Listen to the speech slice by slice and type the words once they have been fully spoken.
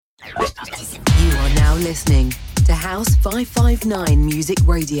You are now listening to House 559 Music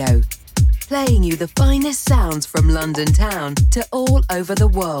Radio, playing you the finest sounds from London town to all over the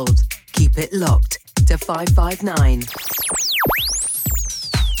world. Keep it locked to 559.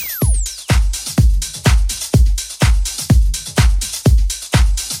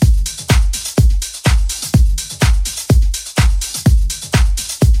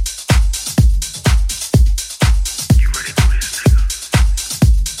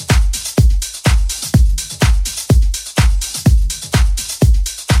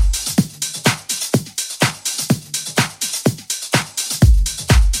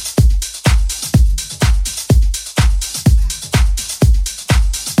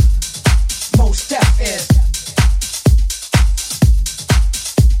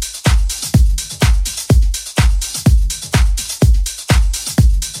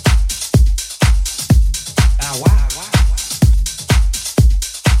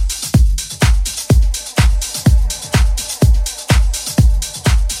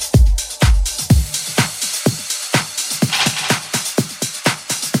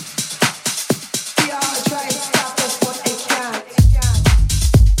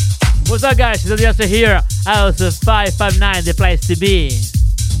 What's up, guys? It's just here. House 559, the place to be.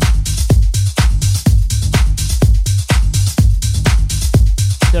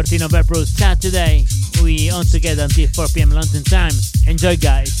 of April, Saturday. We on together until 4 p.m. London time. Enjoy,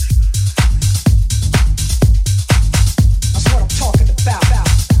 guys. That's what I'm talking about.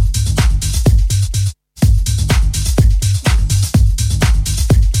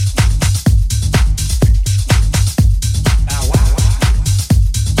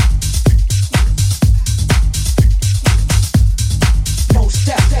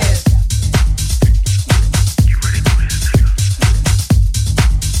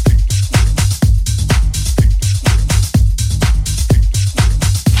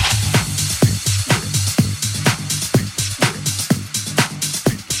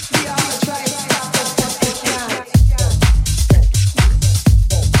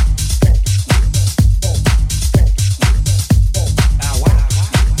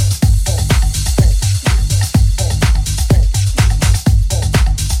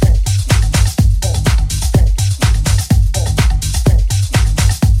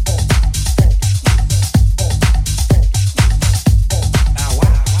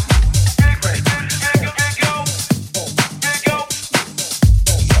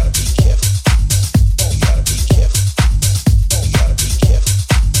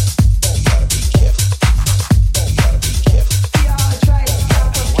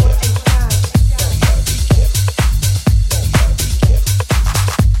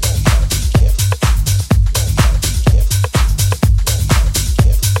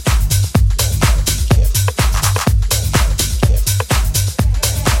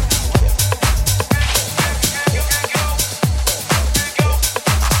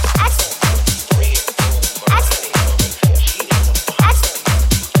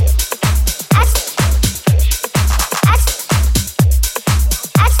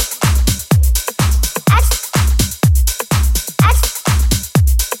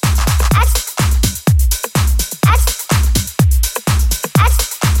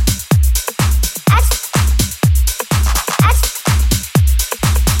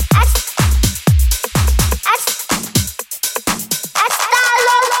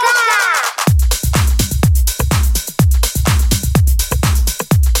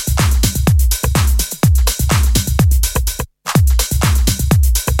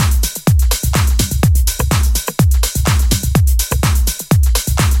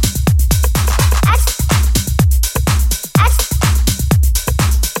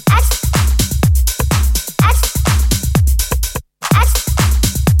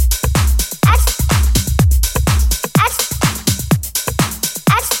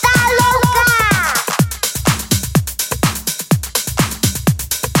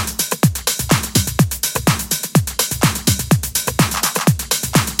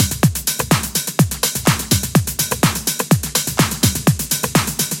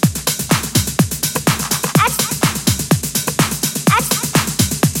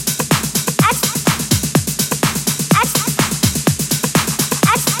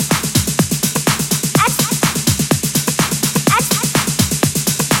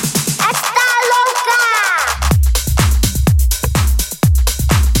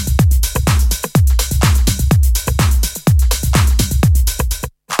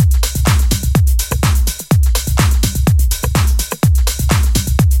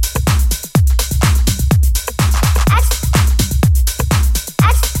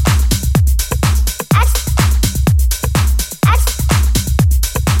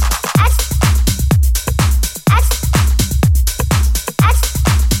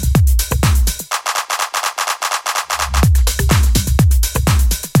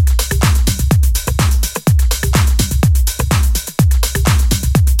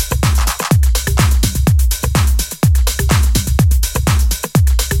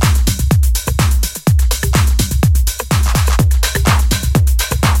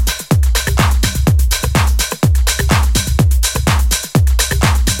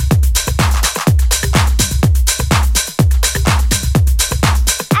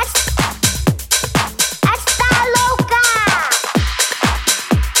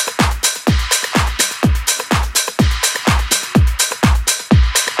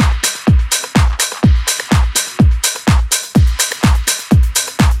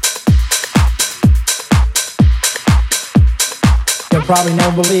 probably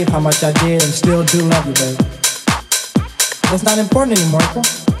never believe how much I did and still do love you, baby. That's not important anymore, girl.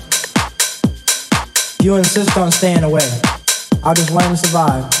 You insist on staying away. I'll just learn to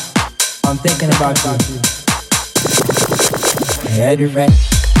survive. I'm thinking about you. Ready, ready.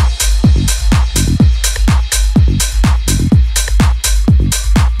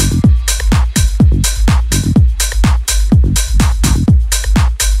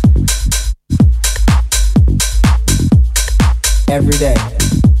 Every day.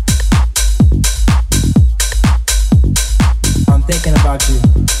 I'm thinking about you.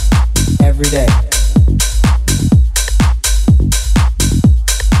 Every day.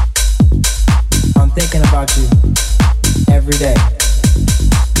 I'm thinking about you. Every day.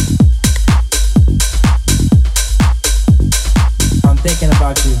 I'm thinking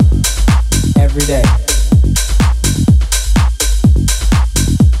about you. Every day.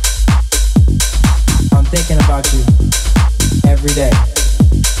 I'm thinking about you. Every day,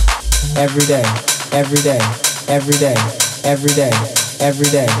 every day, every day, every day, every day, every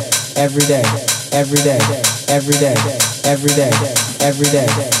day, every day, every day, every day, every day, every day,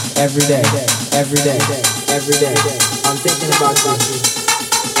 every day, every day, every day. I'm thinking about you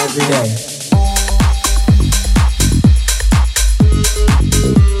every day.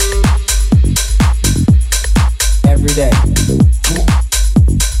 Every day.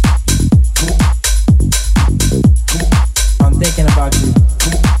 Thinking about you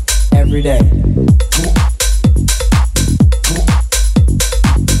every day.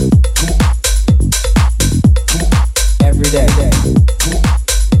 Every day.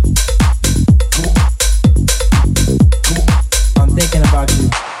 I'm thinking about you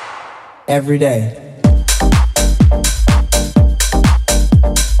every day.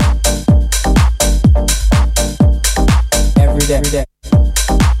 Every day. Every day.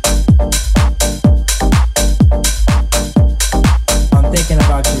 Thinking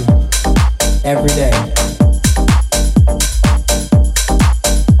about you every day.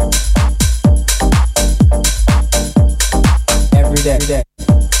 Every day. Every day.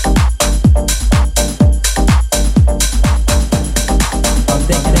 I'm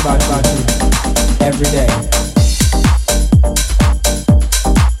thinking about you every day.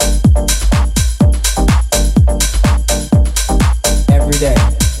 Every day.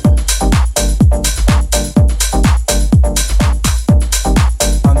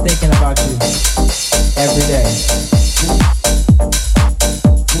 Thinking about you every day.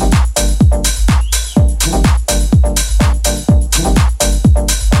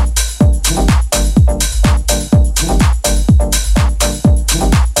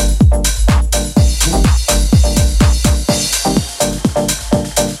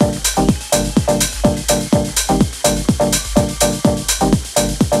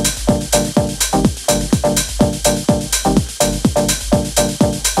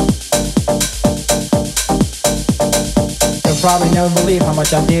 Probably never believe how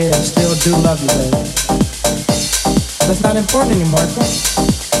much I did and still do love you, baby. That's not important anymore, girl.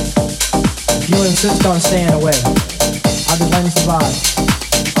 If you insist on staying away, I'll just let you survive.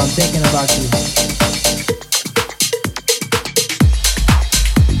 I'm thinking about you.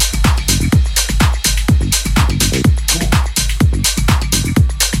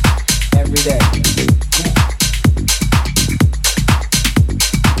 Every day.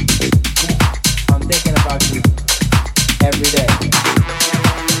 I'm thinking about you. Every day.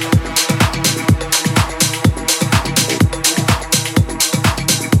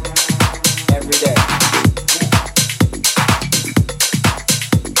 Every day.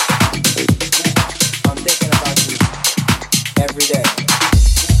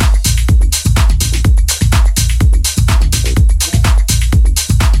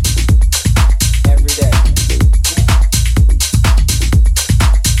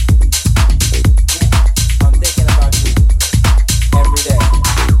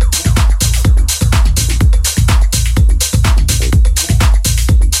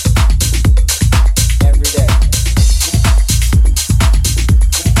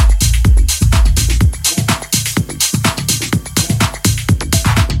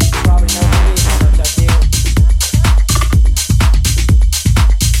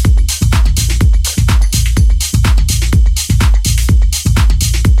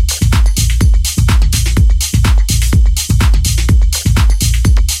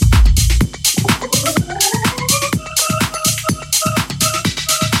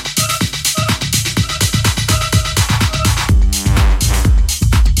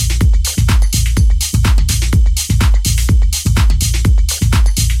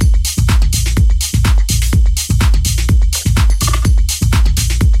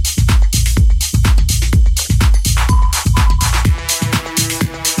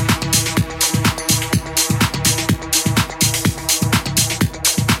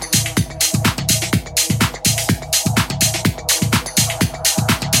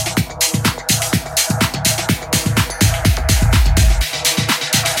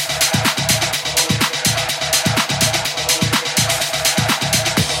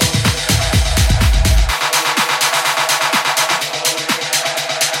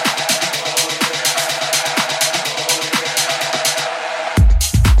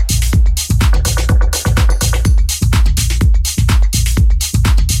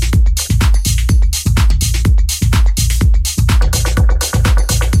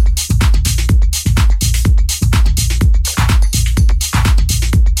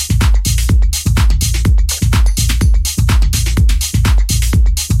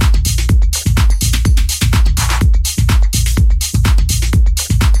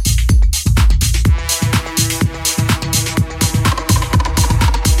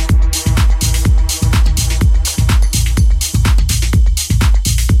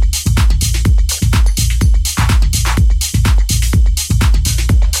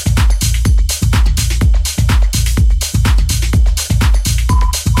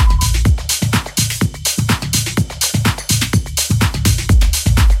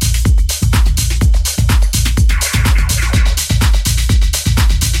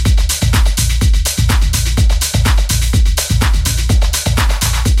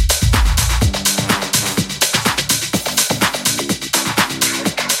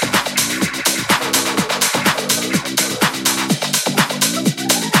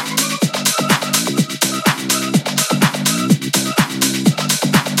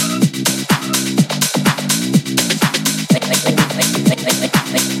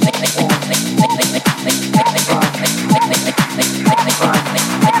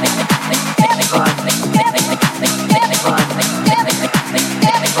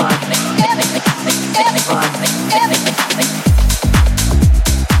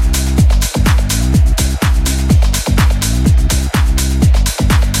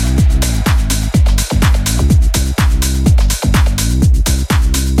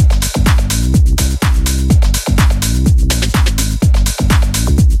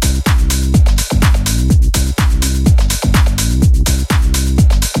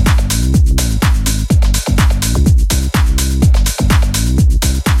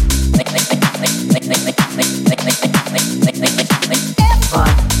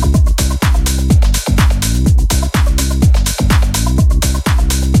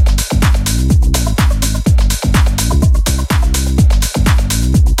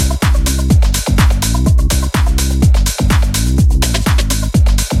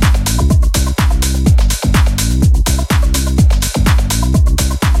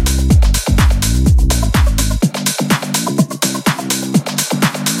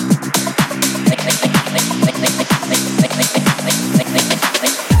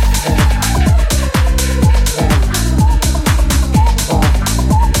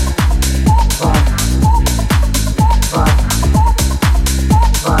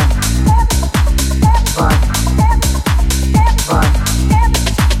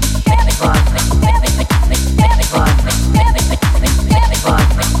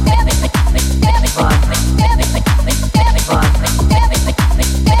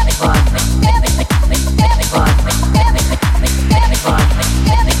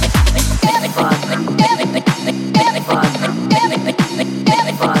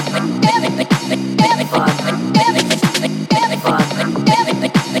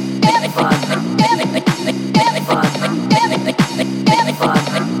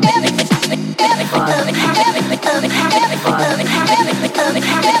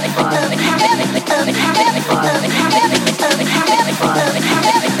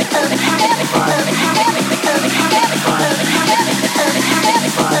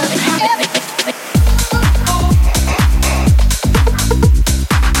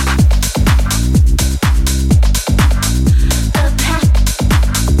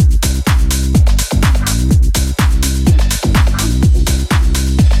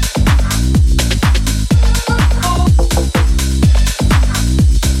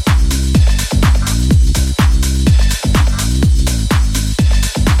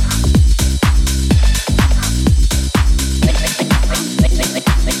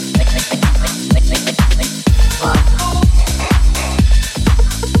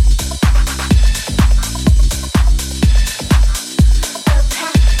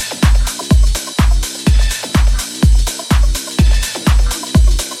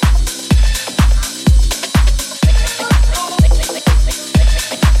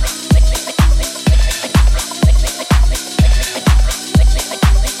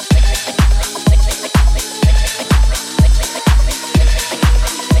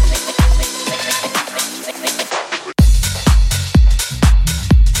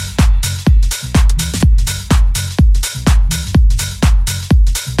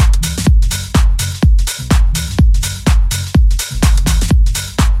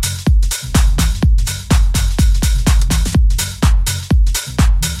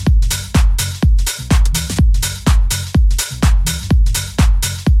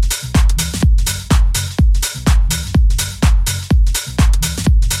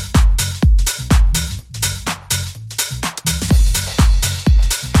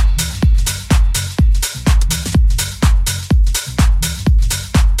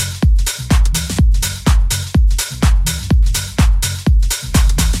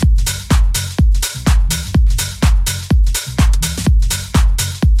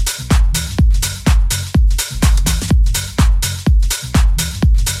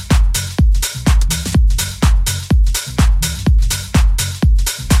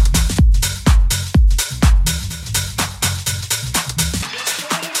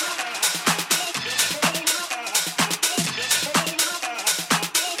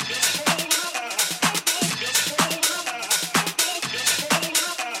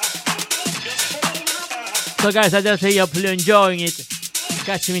 So guys, I just hope you're enjoying it.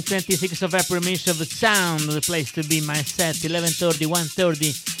 Catch me 26th of April, Ministry of the Sound, the place to be. My set 11:30,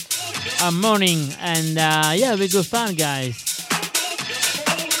 1:30 morning, and yeah, we good fun, guys.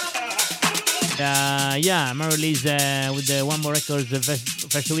 Yeah, I'm gonna release with the One More Records the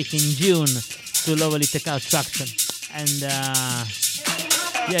first week in June to lovely take out traction, and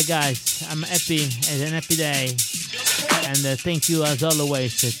yeah, guys, I'm happy. It's an happy day, and thank you as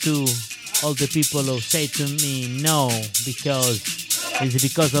always to all the people who say to me no, because it's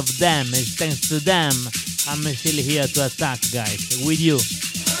because of them, it's thanks to them I'm still here to attack, guys, with you.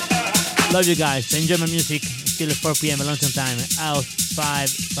 Love you guys, enjoy my music. Still 4 p.m. a long time. House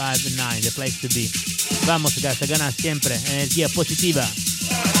 559, the place to be. Vamos, guys, a ganar siempre. Energía positiva.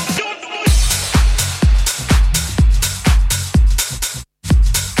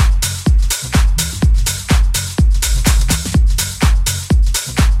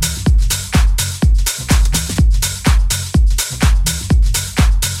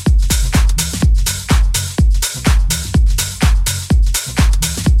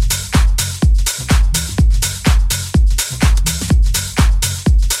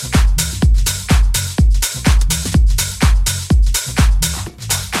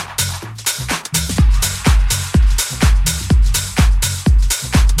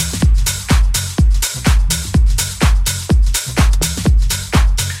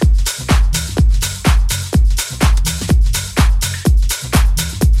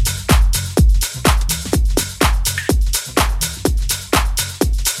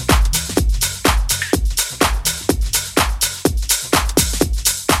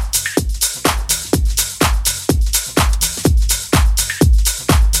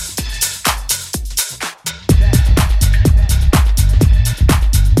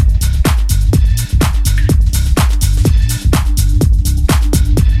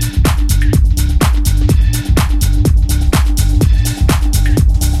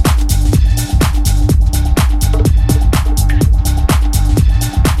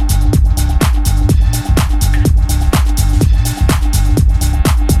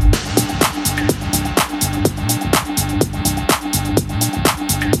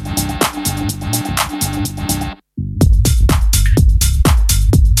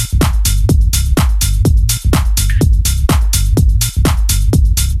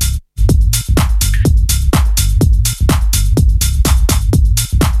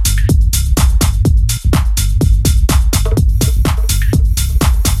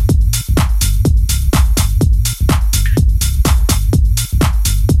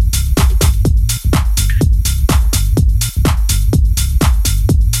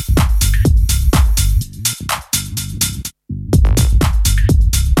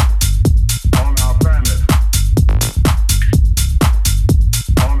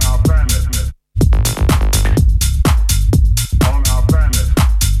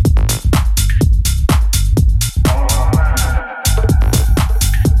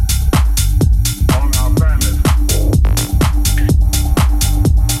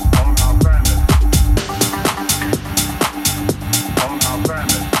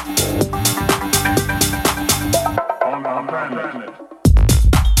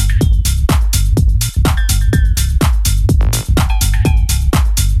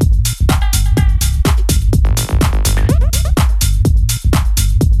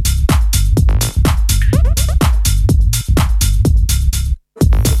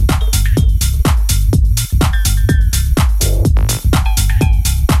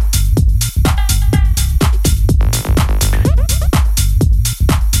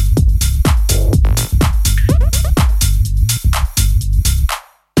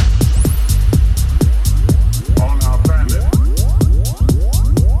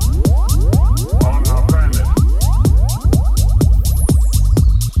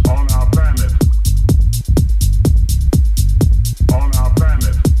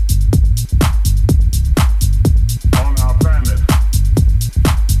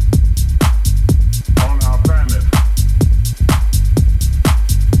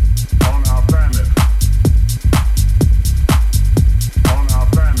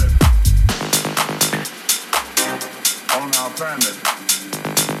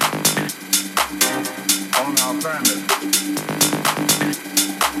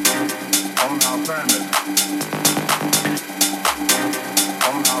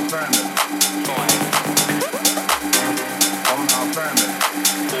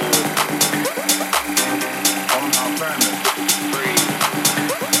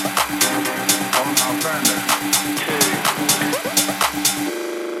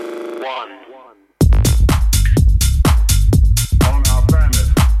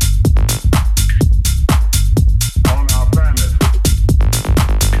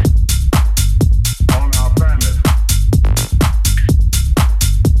 On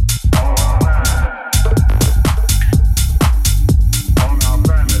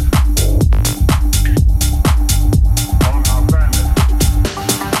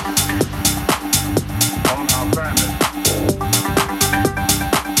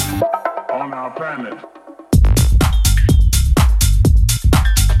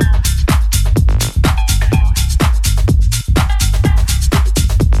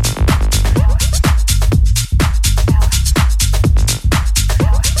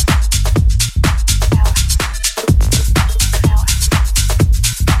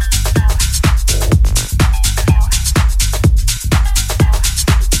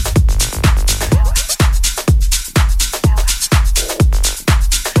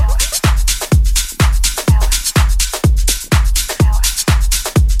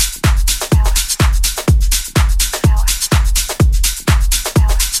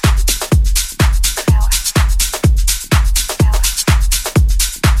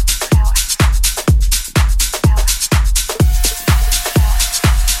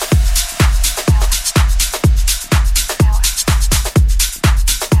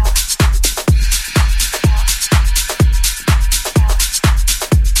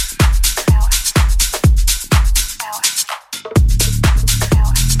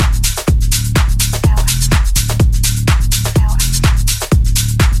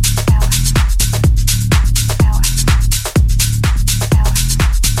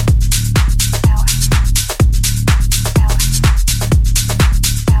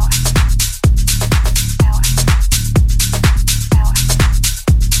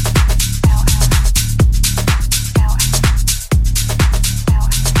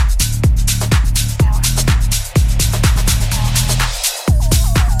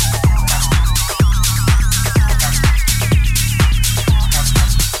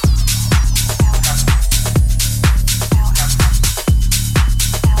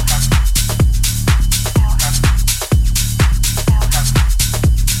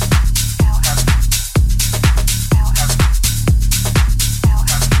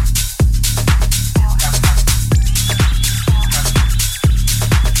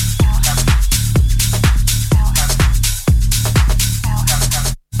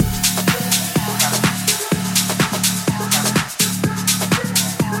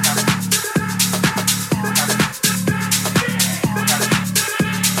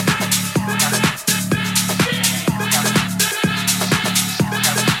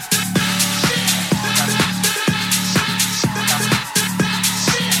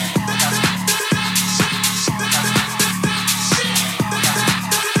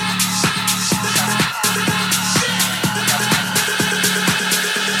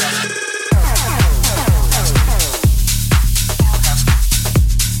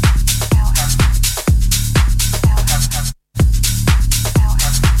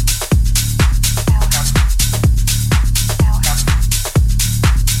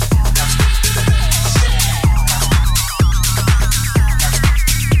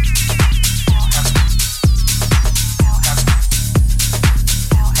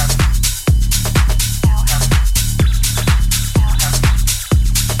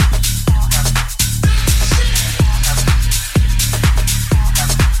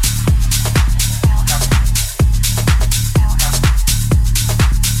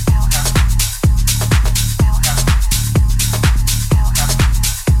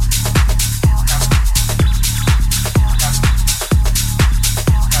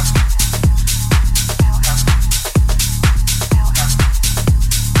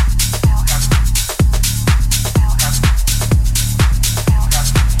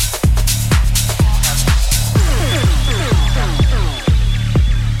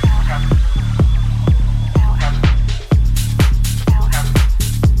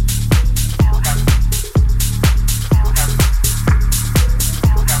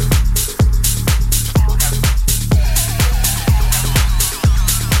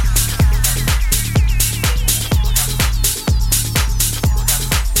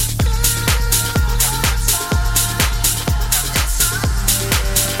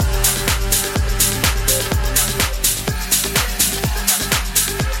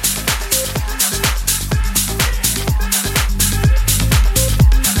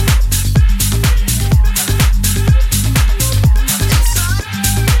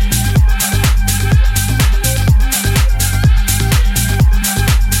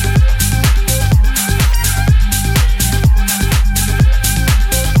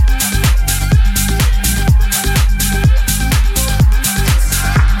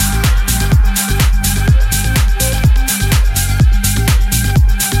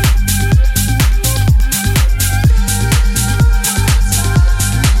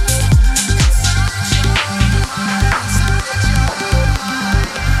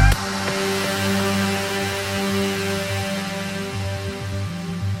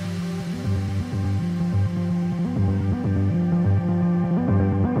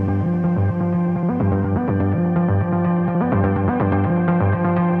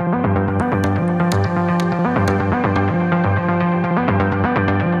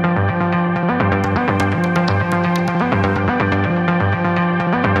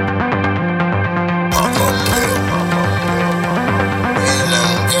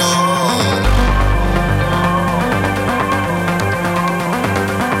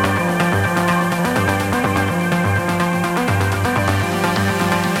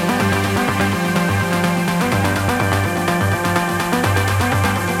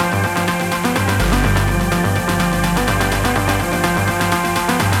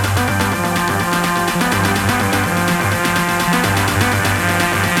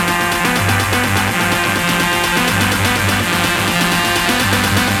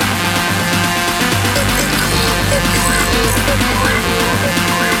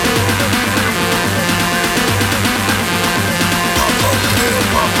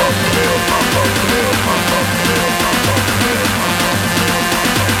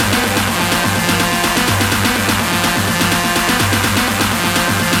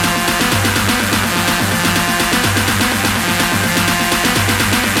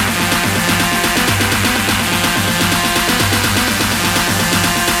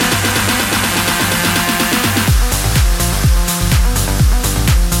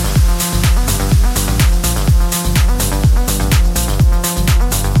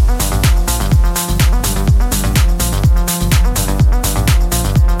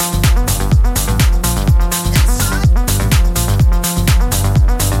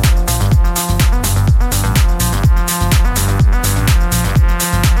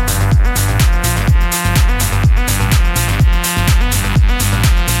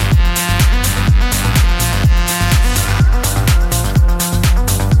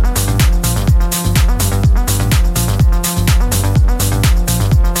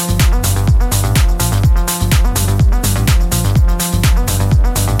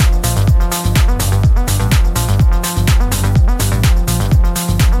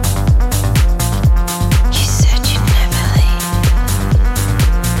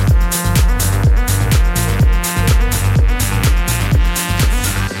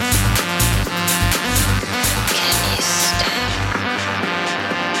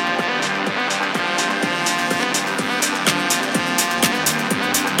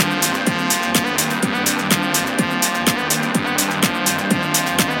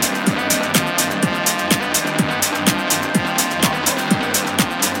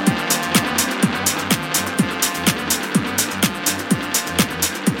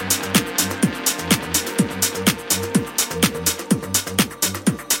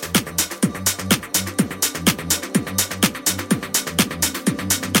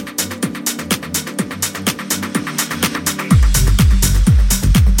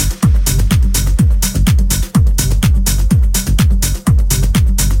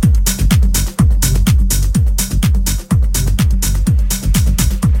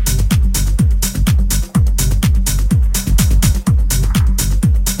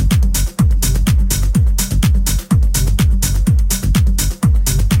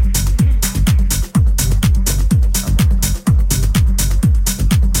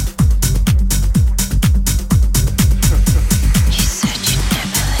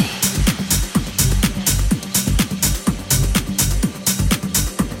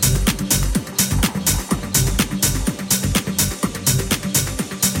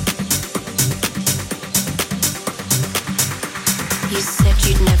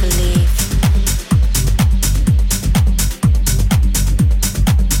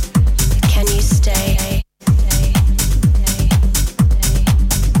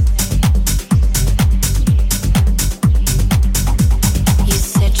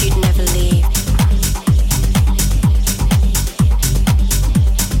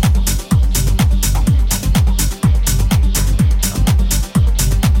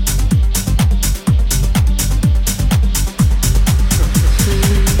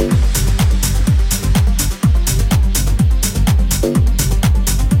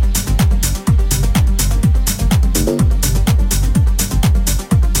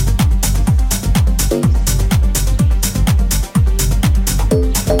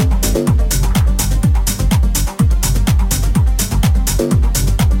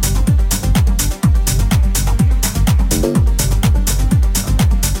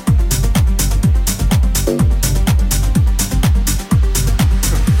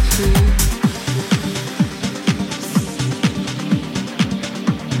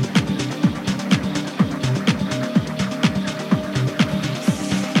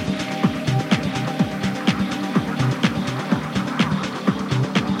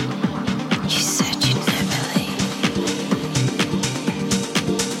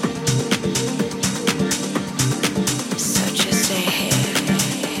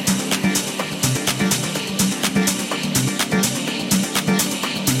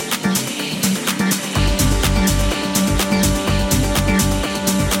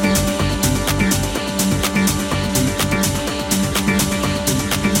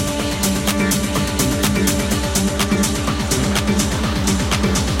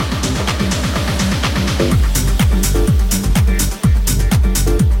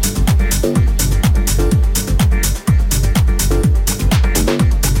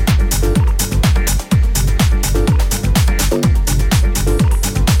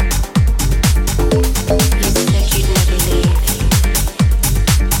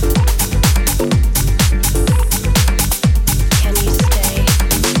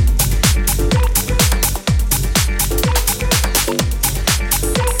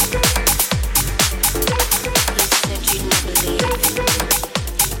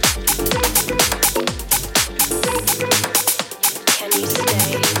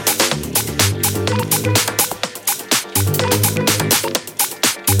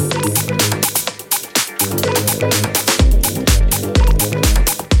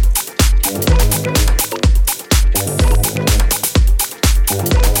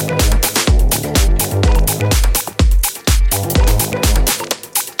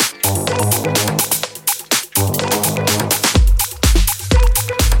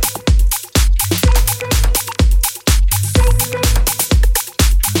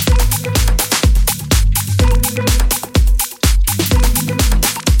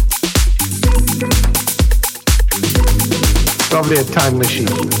Probably a time machine.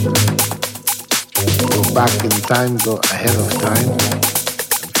 Go back in time, go ahead of time,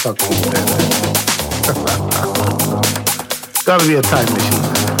 and fuck you better. Gotta be a time machine.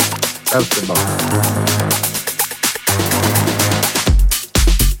 That's the bomb.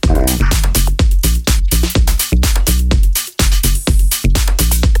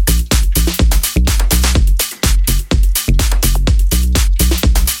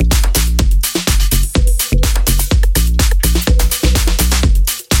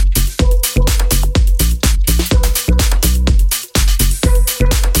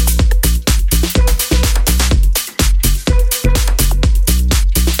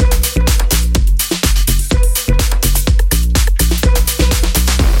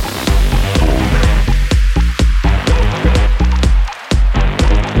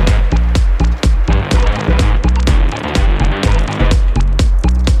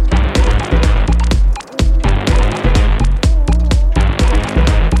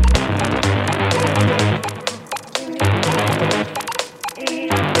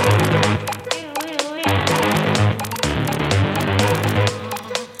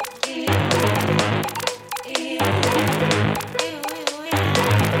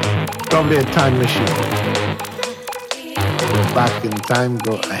 Probably a time machine. Go back in time,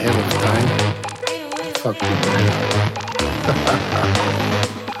 go ahead of time. Fuck you, man.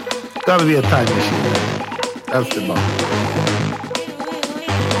 Gotta be a time machine. That's the bomb.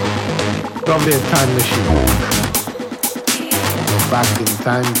 Probably a time machine. Go back in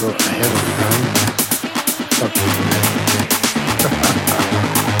time, go ahead of time. Fuck you, man.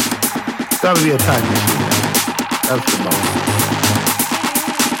 Gotta be a time machine. That's the bomb.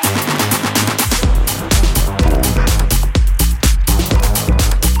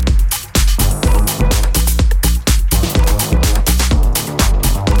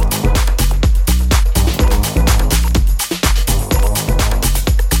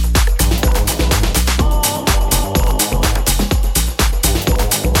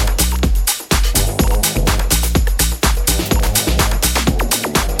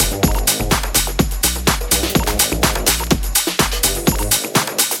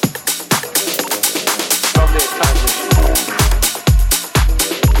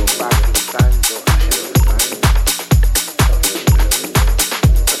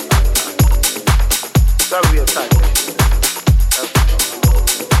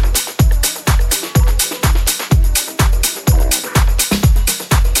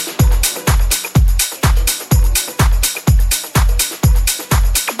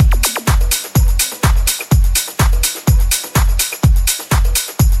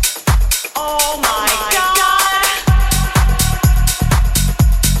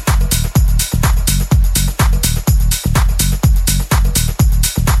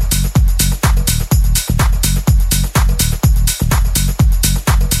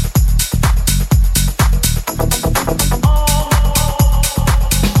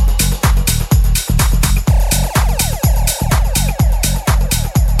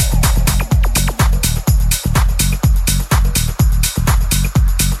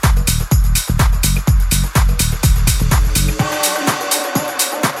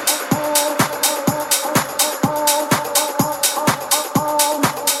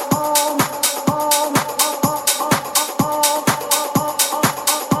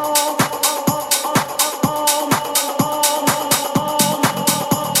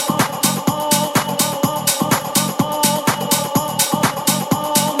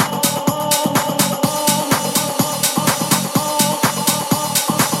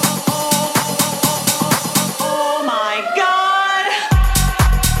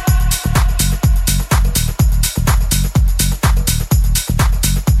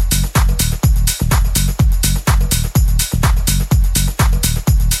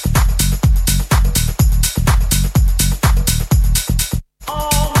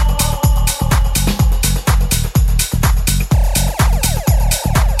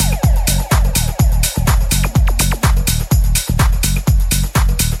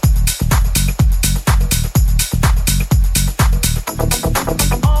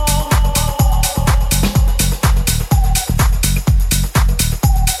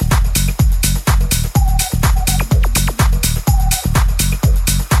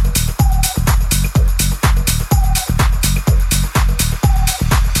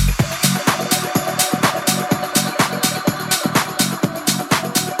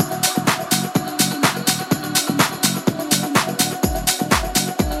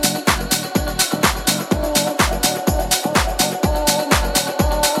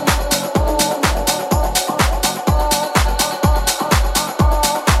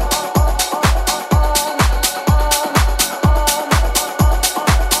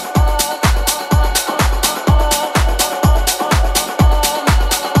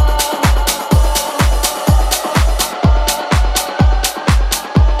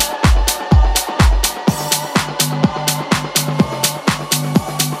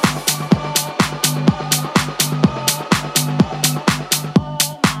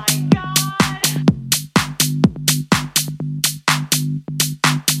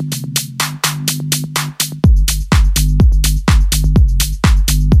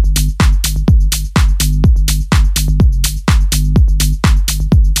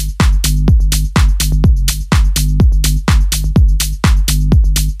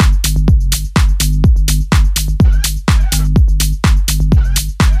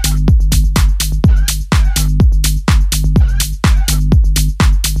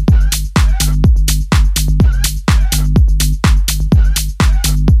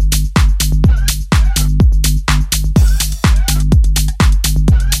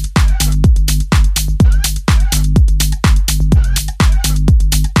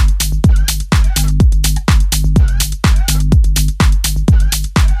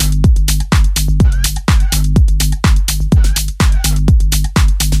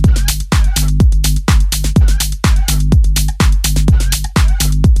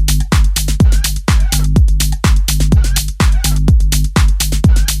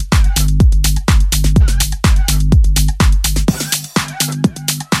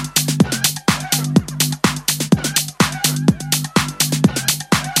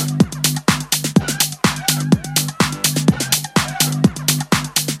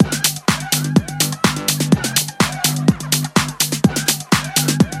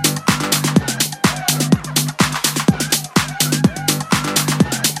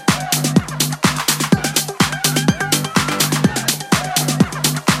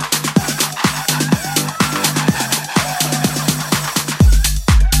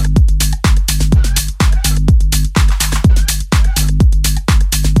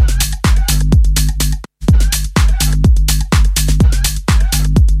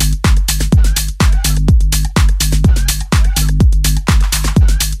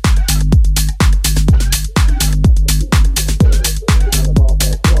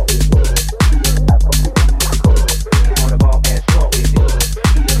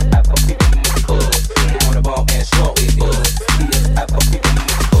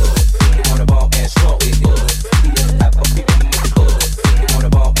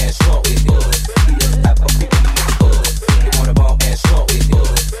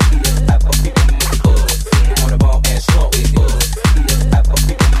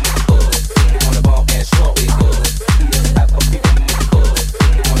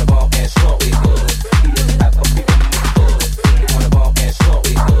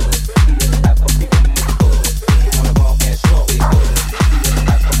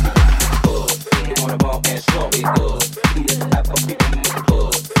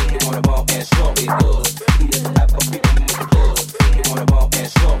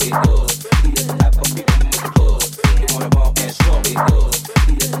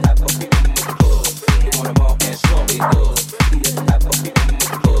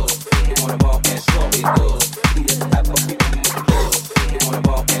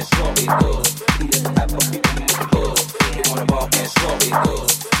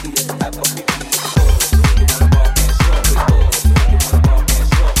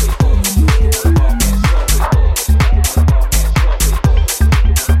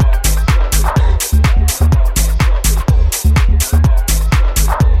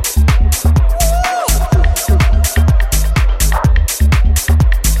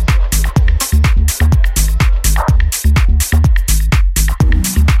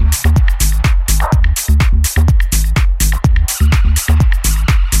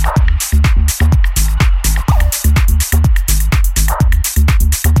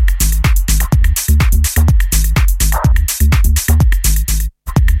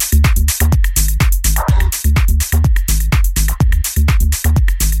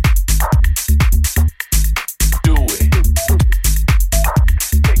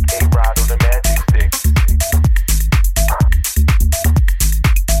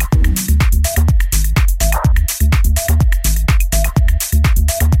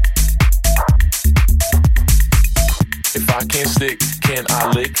 I can't stick, can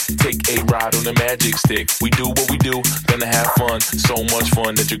I lick? Take a ride on the magic stick. We do what we do, gonna have fun. So much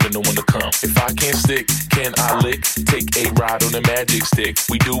fun that you're gonna wanna come. If I can't stick, can I lick? Take a ride on the magic stick.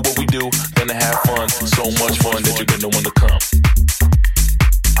 We do what we do, gonna have fun. So much fun that you're gonna wanna come.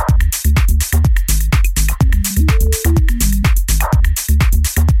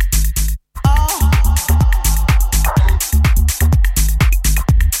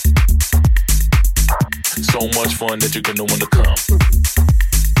 So much fun that you're gonna wanna come.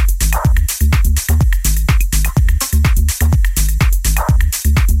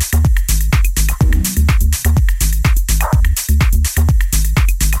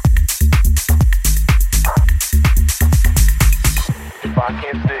 If I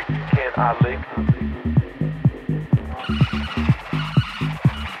can't stick, can I lick?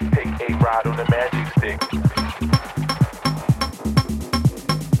 Take a ride on the magic stick.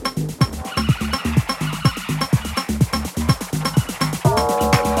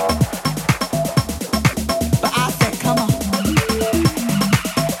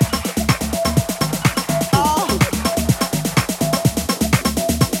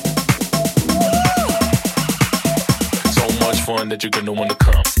 That you're gonna wanna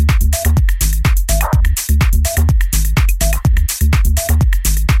come.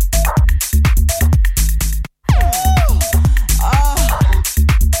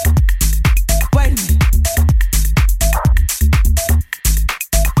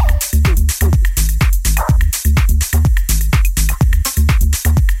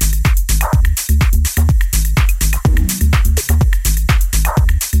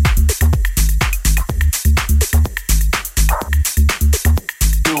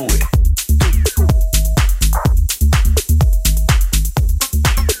 Do it.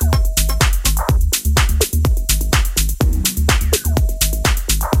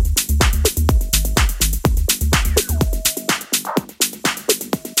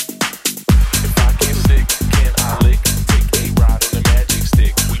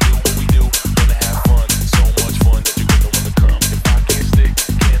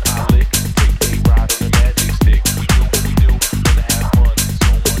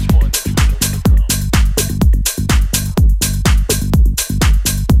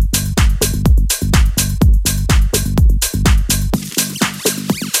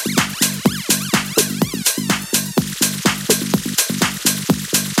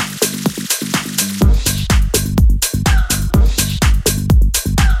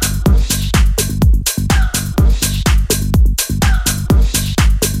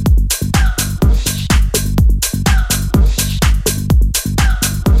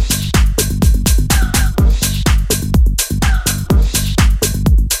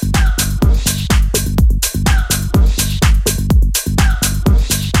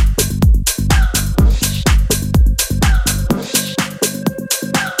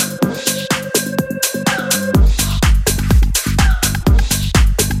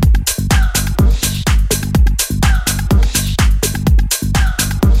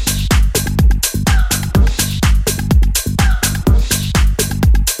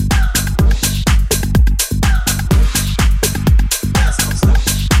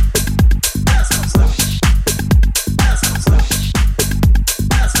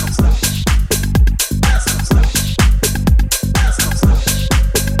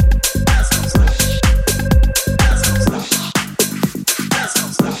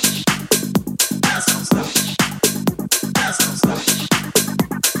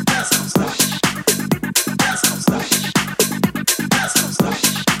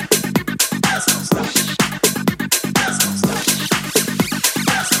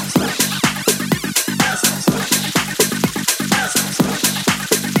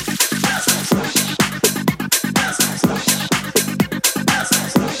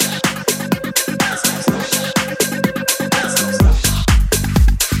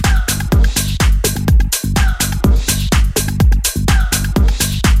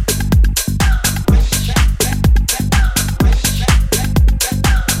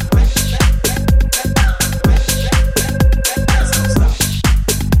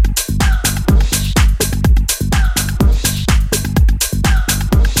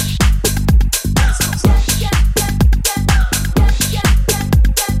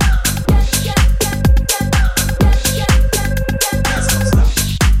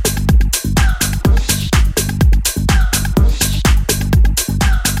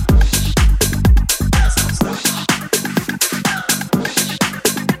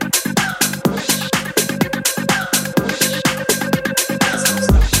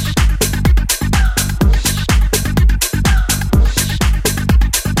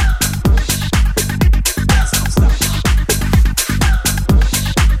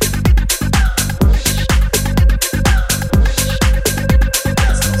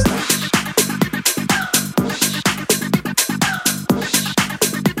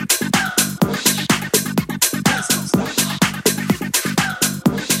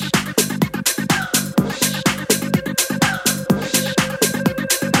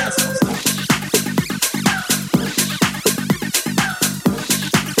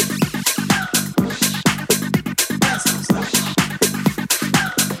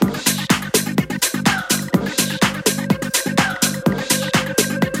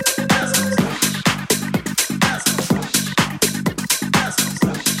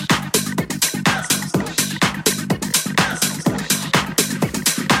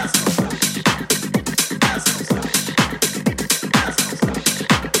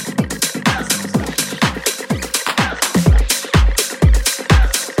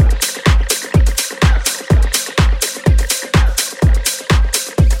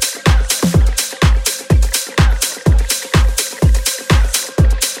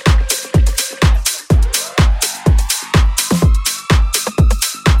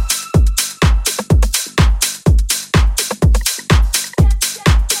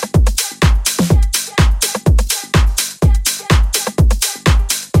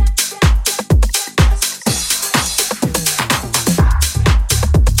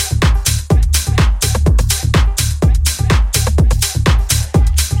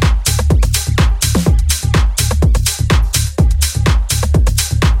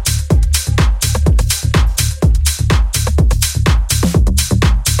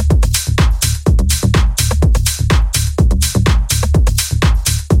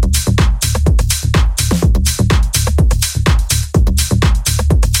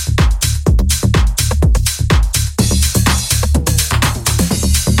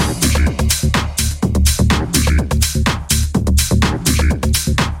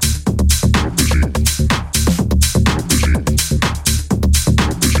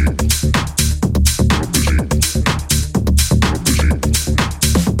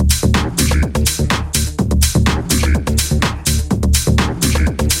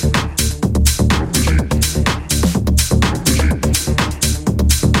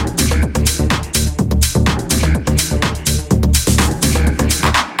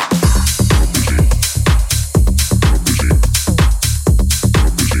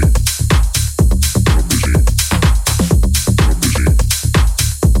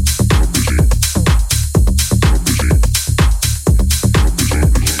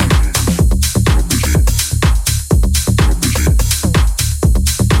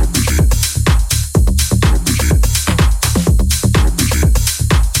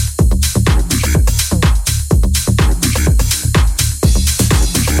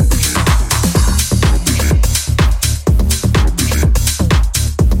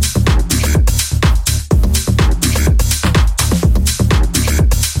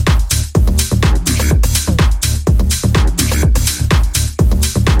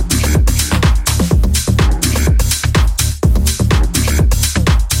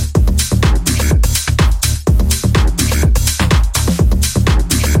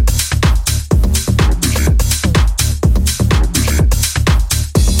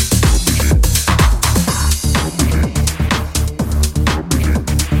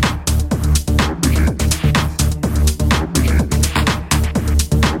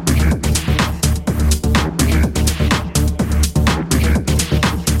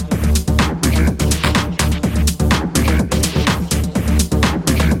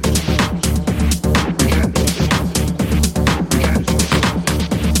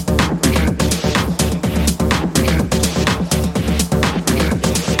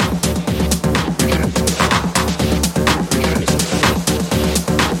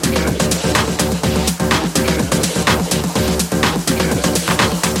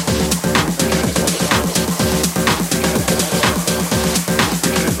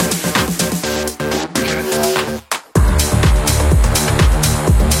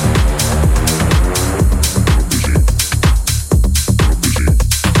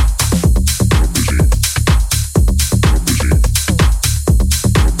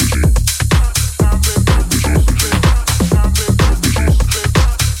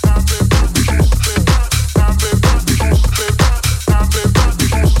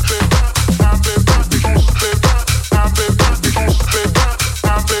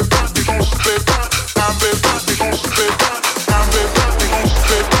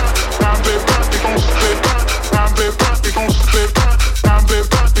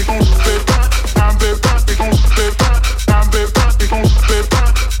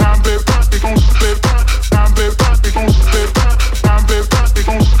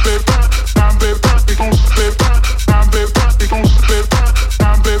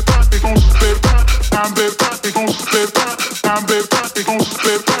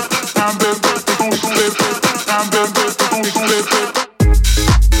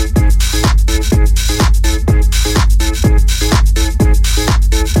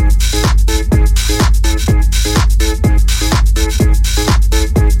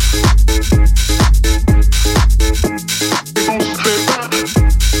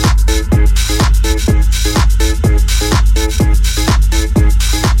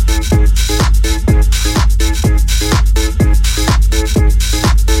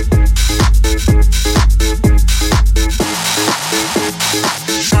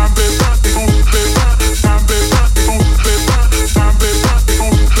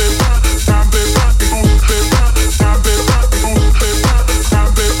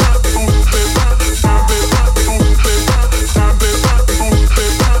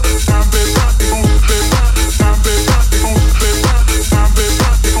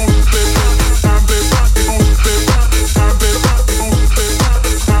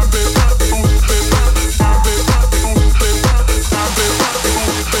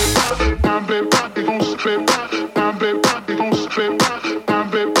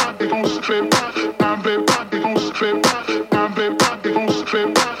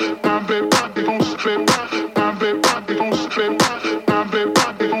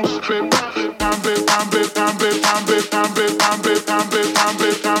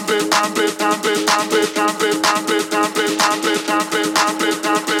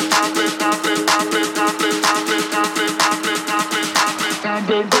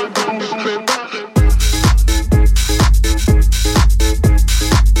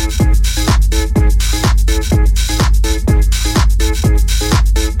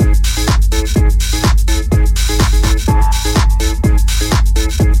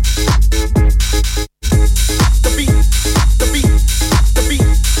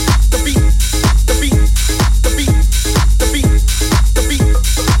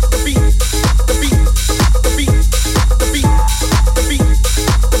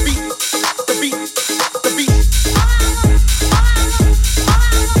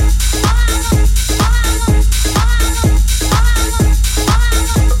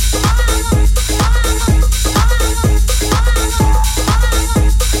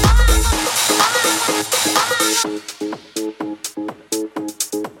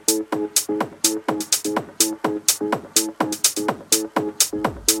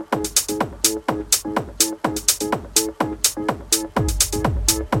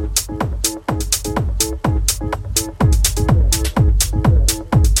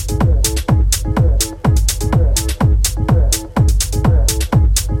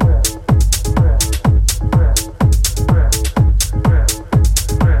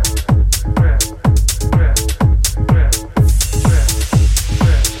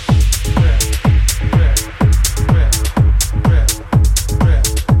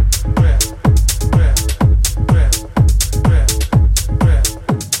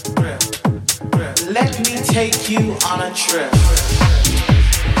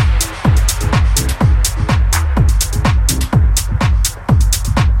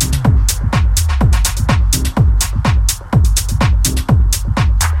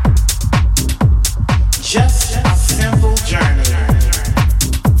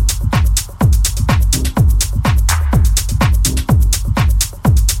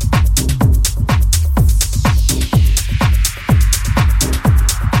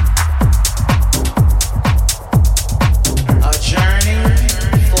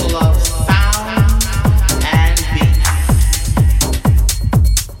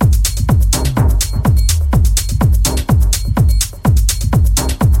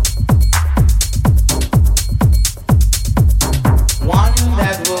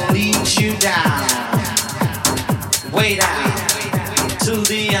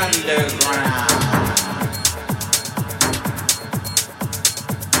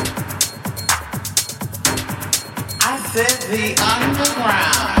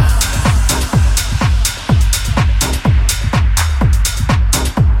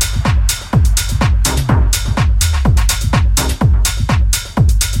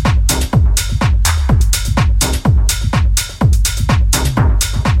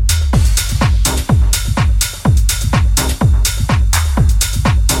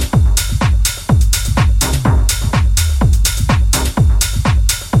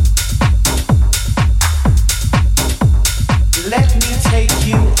 Let me take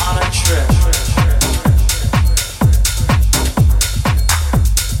you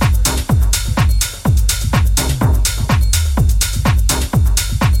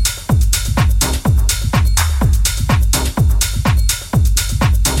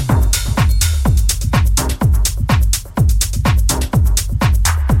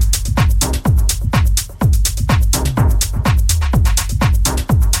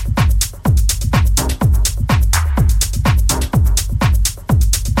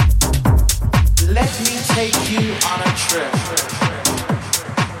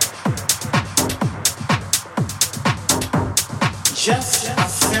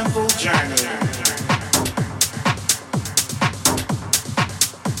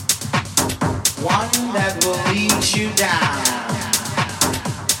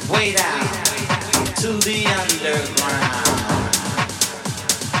way down to the underground.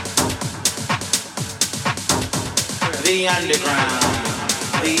 The underground,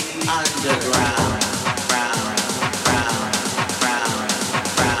 the underground.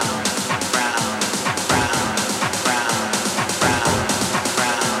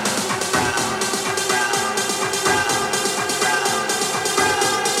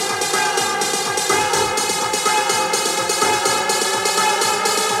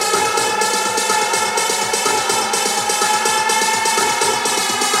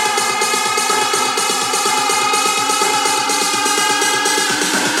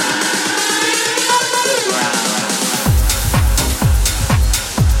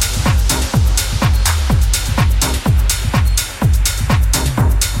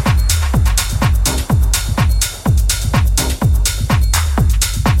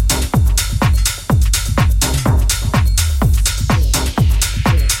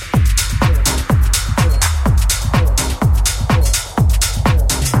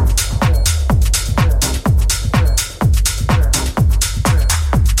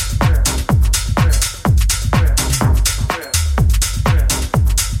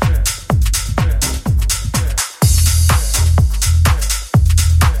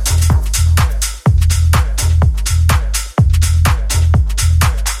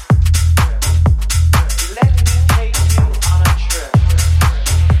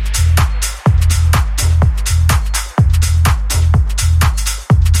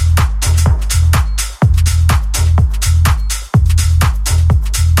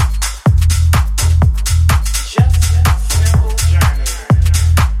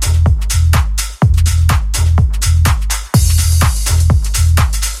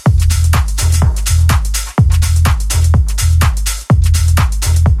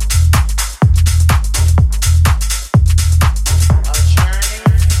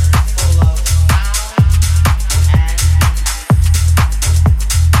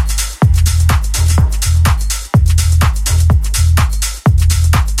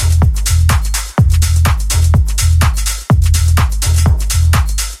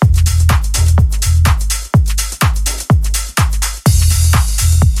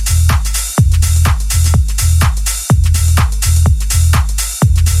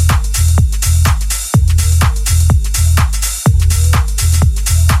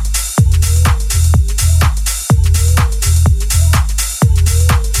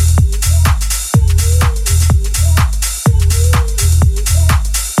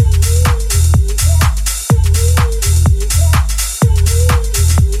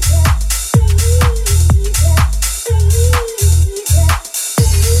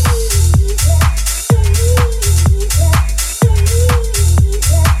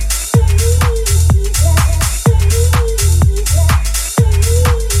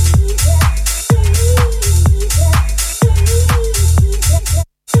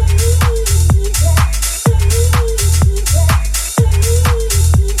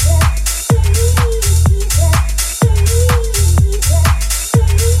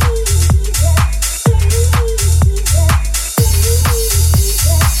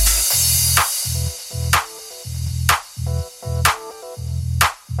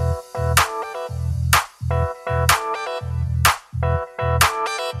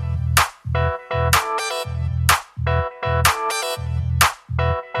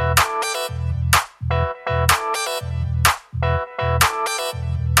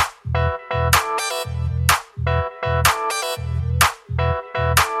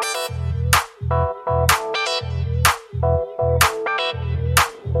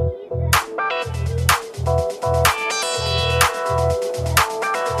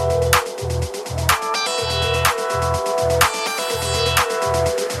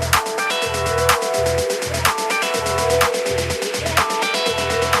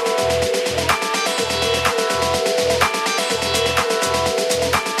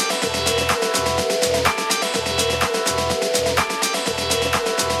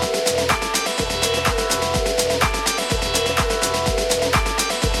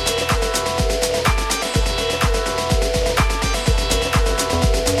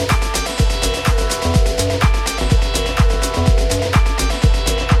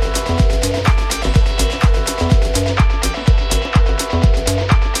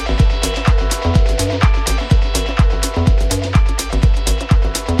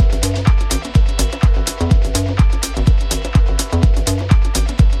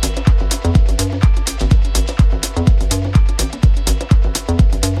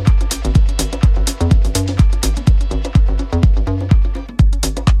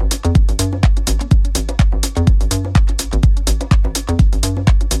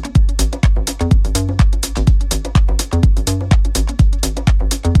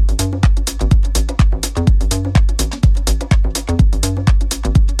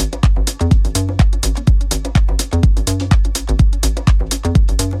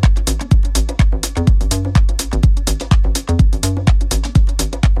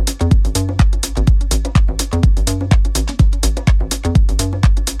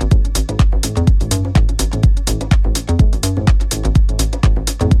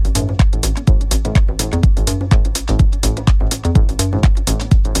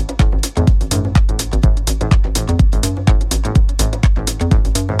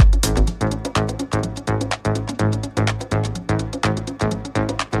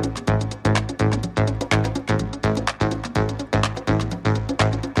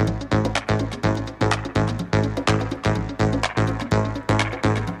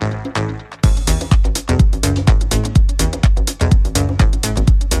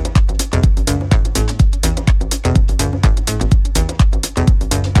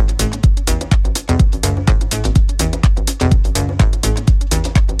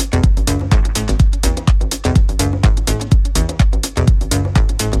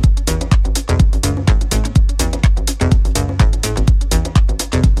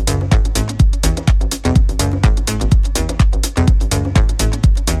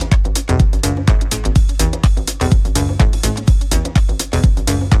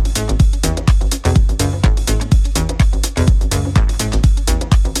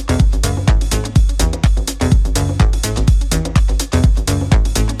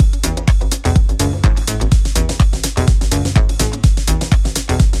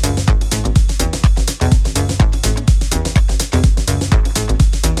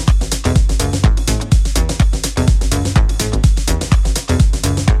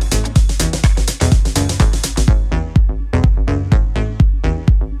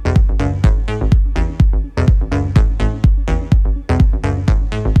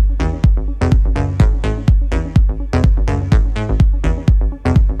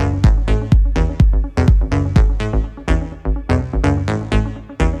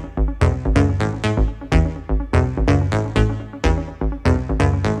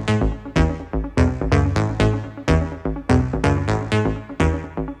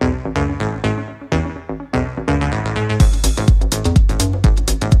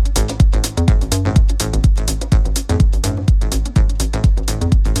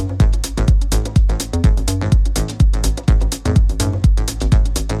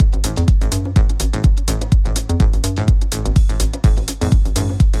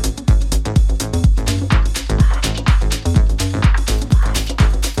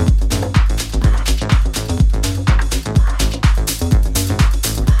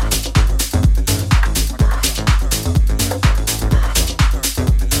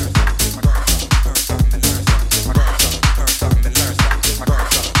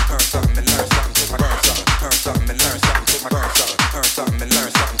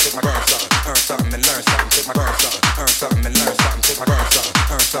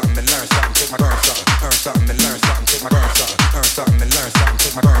 something and learn something, take my burn something, earn something and learn something, take my burn something, earn something and learn something,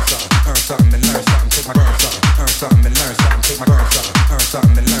 take my burn something, earn something and learn something, take my burn something, earn something and learn something,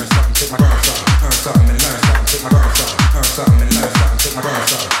 take my burn something, earn something and learn something, take my burn something, earn something and learn something, take my burn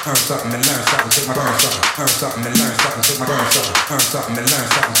something, earn something and learn something, take my burn something, earn something and learn something, take my burn something, earn something and learn something, take my burn something, earn something and learn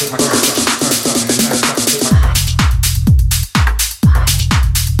something, take my burn something, earn something and learn something, take my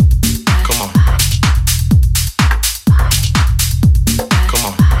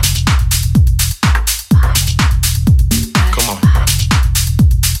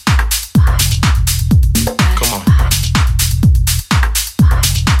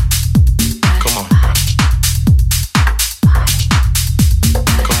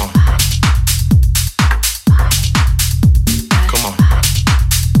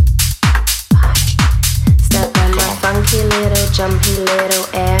jumpy little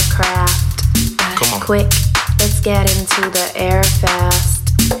aircraft. Quick, let's get into the air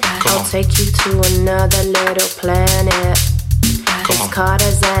fast. I'll take you to another little planet. It's called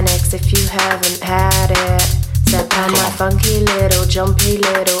a Xanax if you haven't had it. Step on my funky little jumpy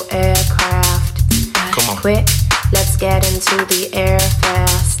little aircraft. Quick, let's get into the air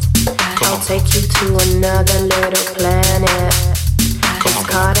fast. I'll take you to another little planet. It's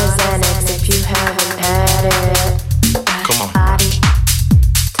called a Xanax if you haven't had it. Body,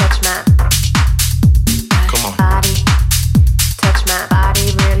 touch my body, touch my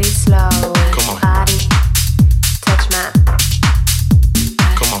body really slow. Body, touch my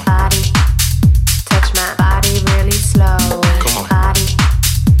body, touch my body really slow. Body,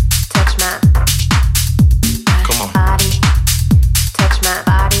 touch my body, touch my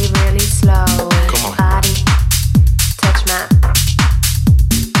body really slow. Body, touch my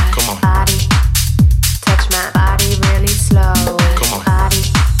body, touch my body really slow. Body,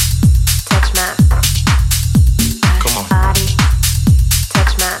 touch my body,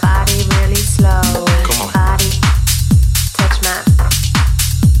 touch my body really slow. Body, touch my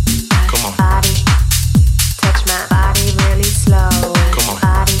body, touch my body really slow.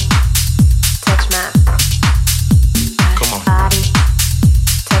 Body, touch my body,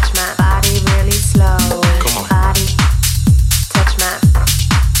 touch my body really slow. Body, touch my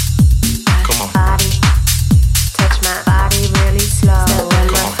body, touch my body really slow. Step in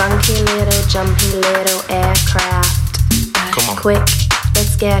my funky little jumpy little aircraft. Quick,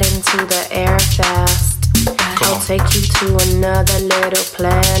 let's get into the air fast. I'll take you to another little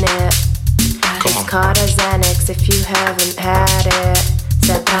planet. It's called a Xanax if you haven't had it.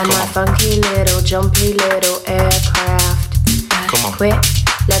 Step on my funky little jumpy little aircraft. Quick,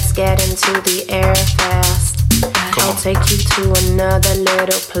 let's get into the air fast. I'll take you to another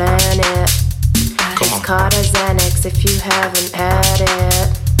little planet. It's called a Xanax if you haven't had it.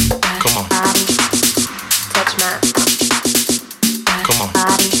 Body, touch my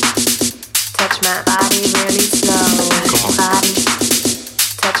body, touch my body really slow. Body,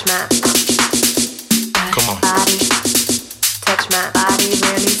 touch my body, touch my body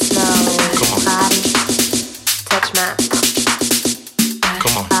really slow. Body, touch my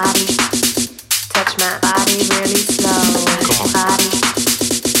body, touch my body really slow. Body,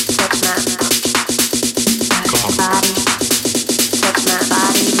 touch my body, touch my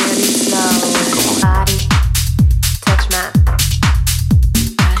body really slow. Body, touch my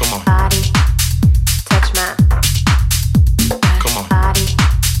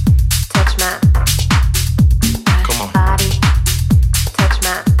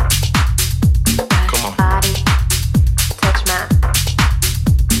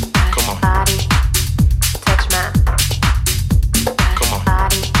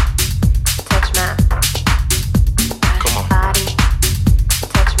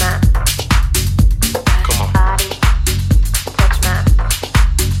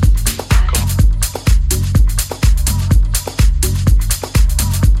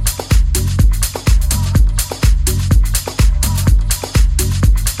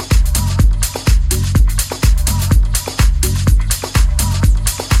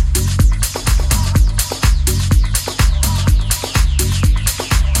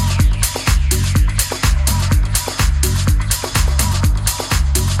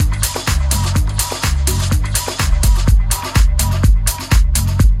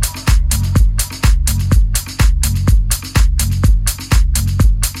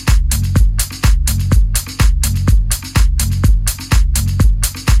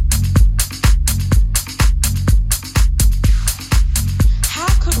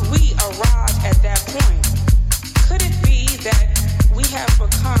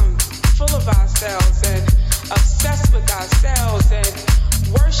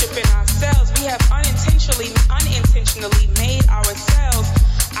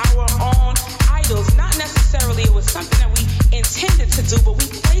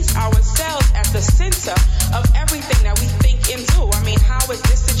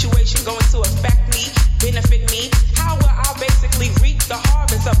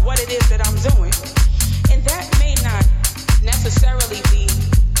it is that I'm doing. And that may not necessarily be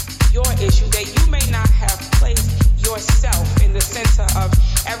your issue, that you may not have placed yourself in the center of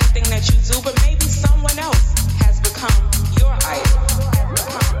everything that you do, but maybe someone else has become your idol.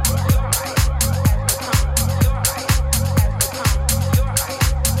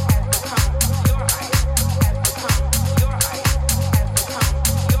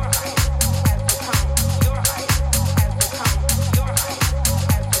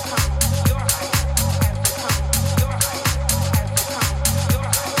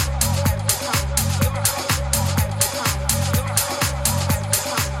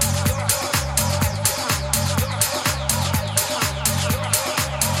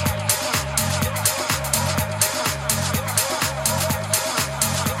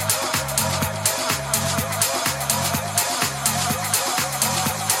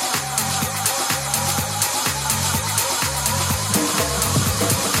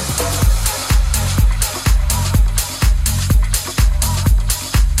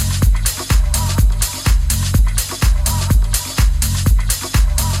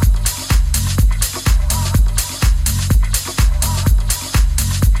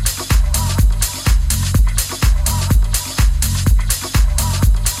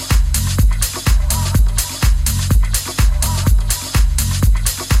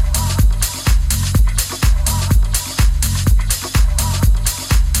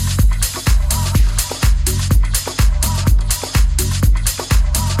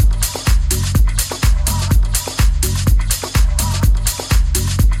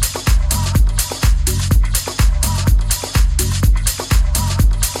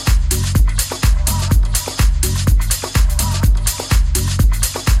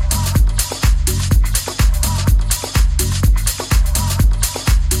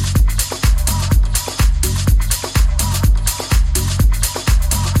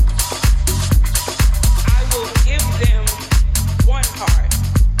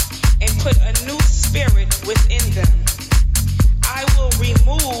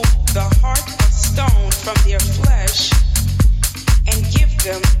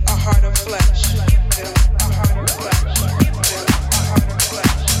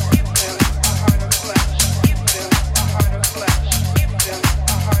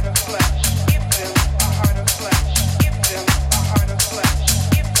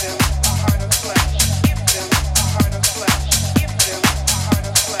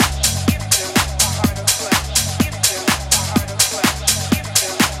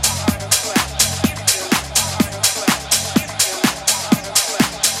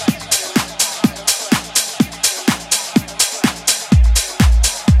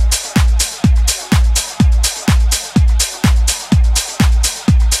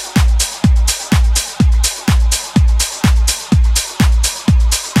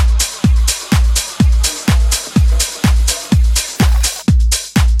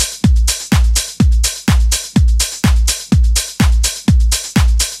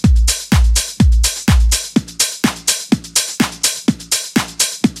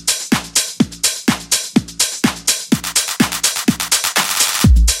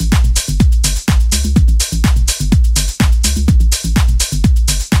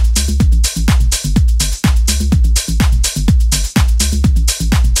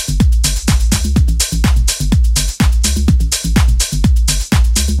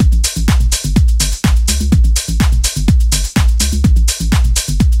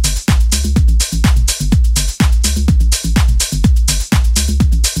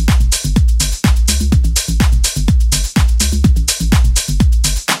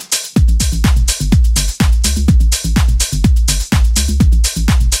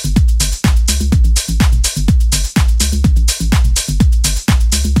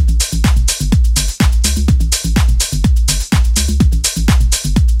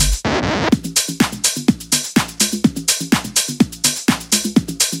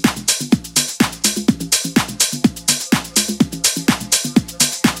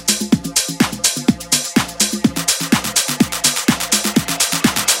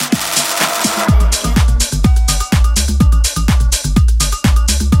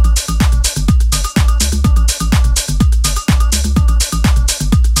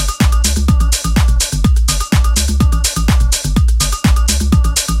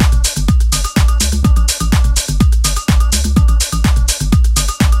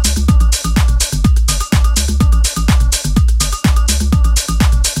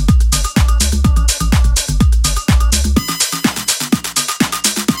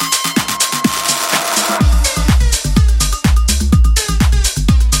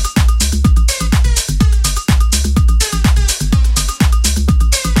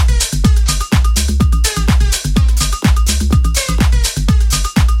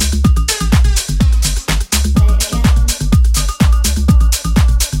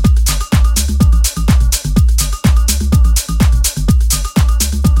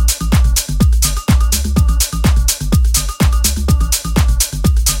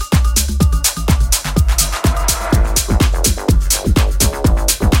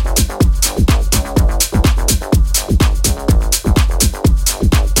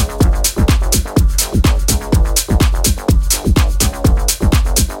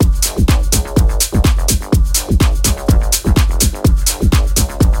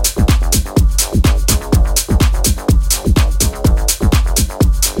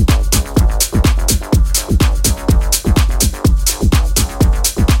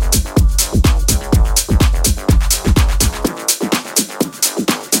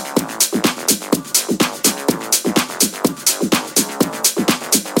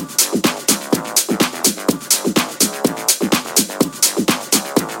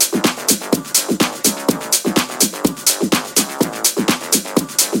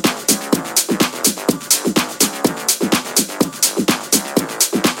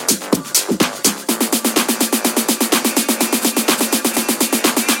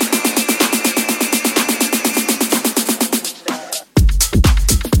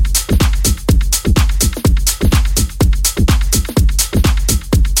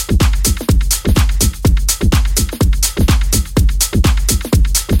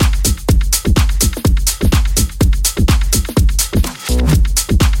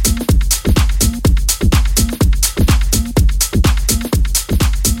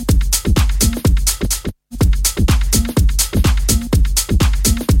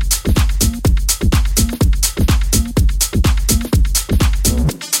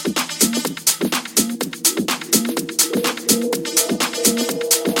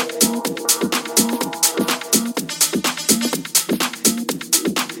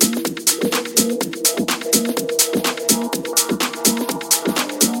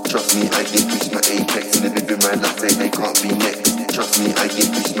 get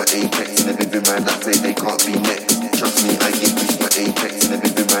reached my apex, and every man that say they can't be next. Trust me, I get reached my apex, and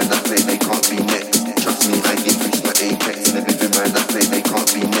every man that say they can't be next. Trust me, I get reached my apex, and every man that say they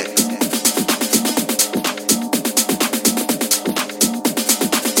can't be next.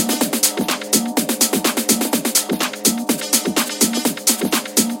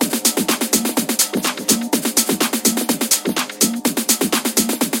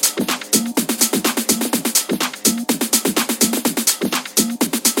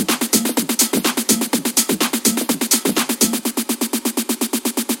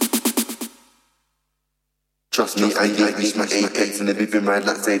 Trust me, I get reached my apex, and every man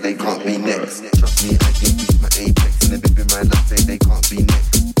that say they can't be next. Trust me, I get reached my apex, and every man that say they can't be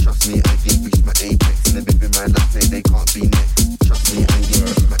next. Trust me, I get reached my apex, and every man that say they can't be next. Trust me, I get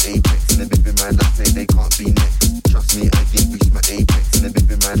reached my apex, and every man that say they can't be next. Trust me, I get reached my apex, and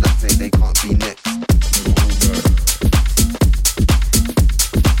every man that say they can't be next.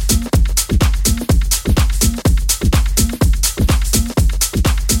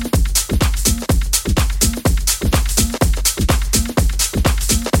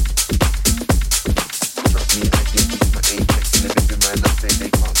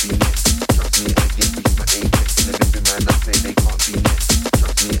 Trust me,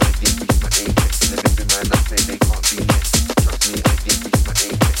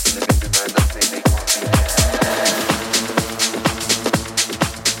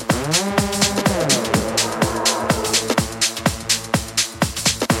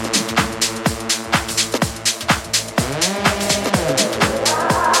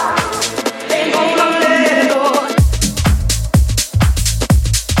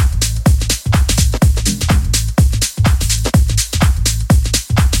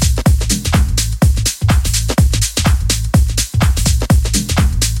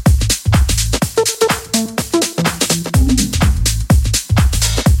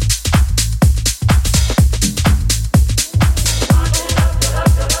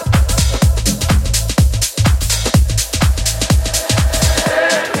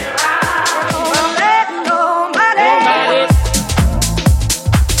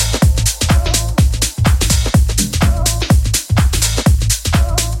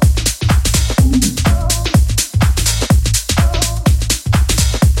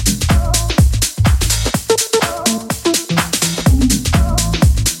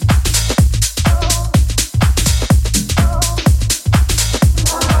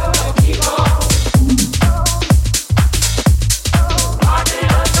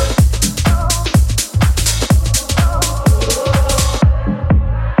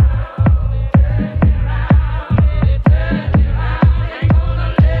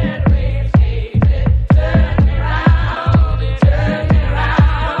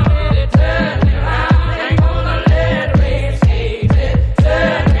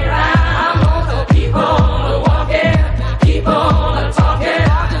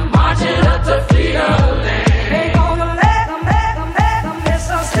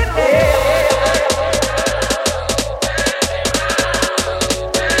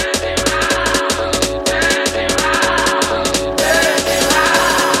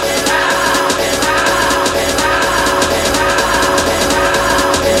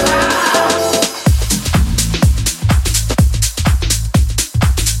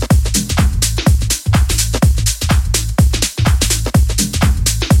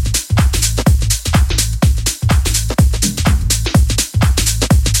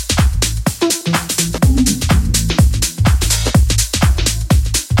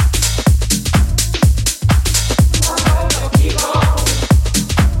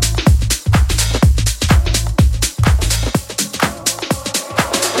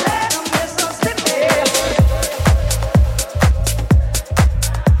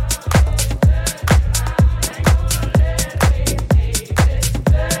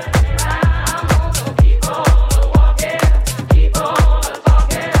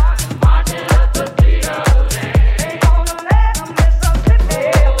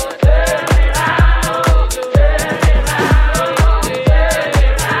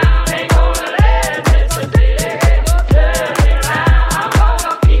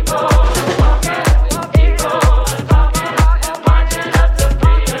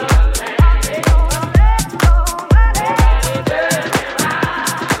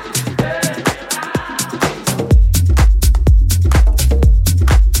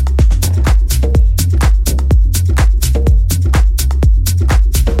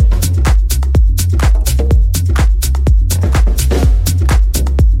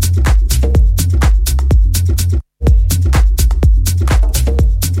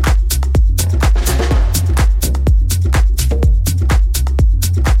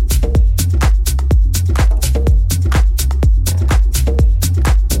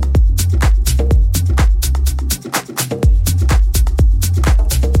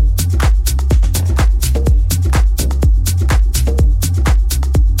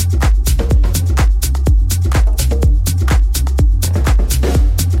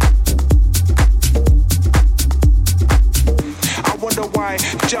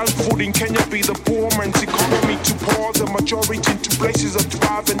 in Kenya be the poor man's economy to pour the majority into places that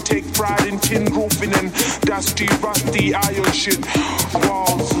thrive and take pride in tin roofing and dusty, rusty iron shit.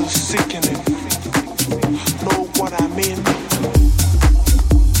 Walls are sickening. Know what I mean?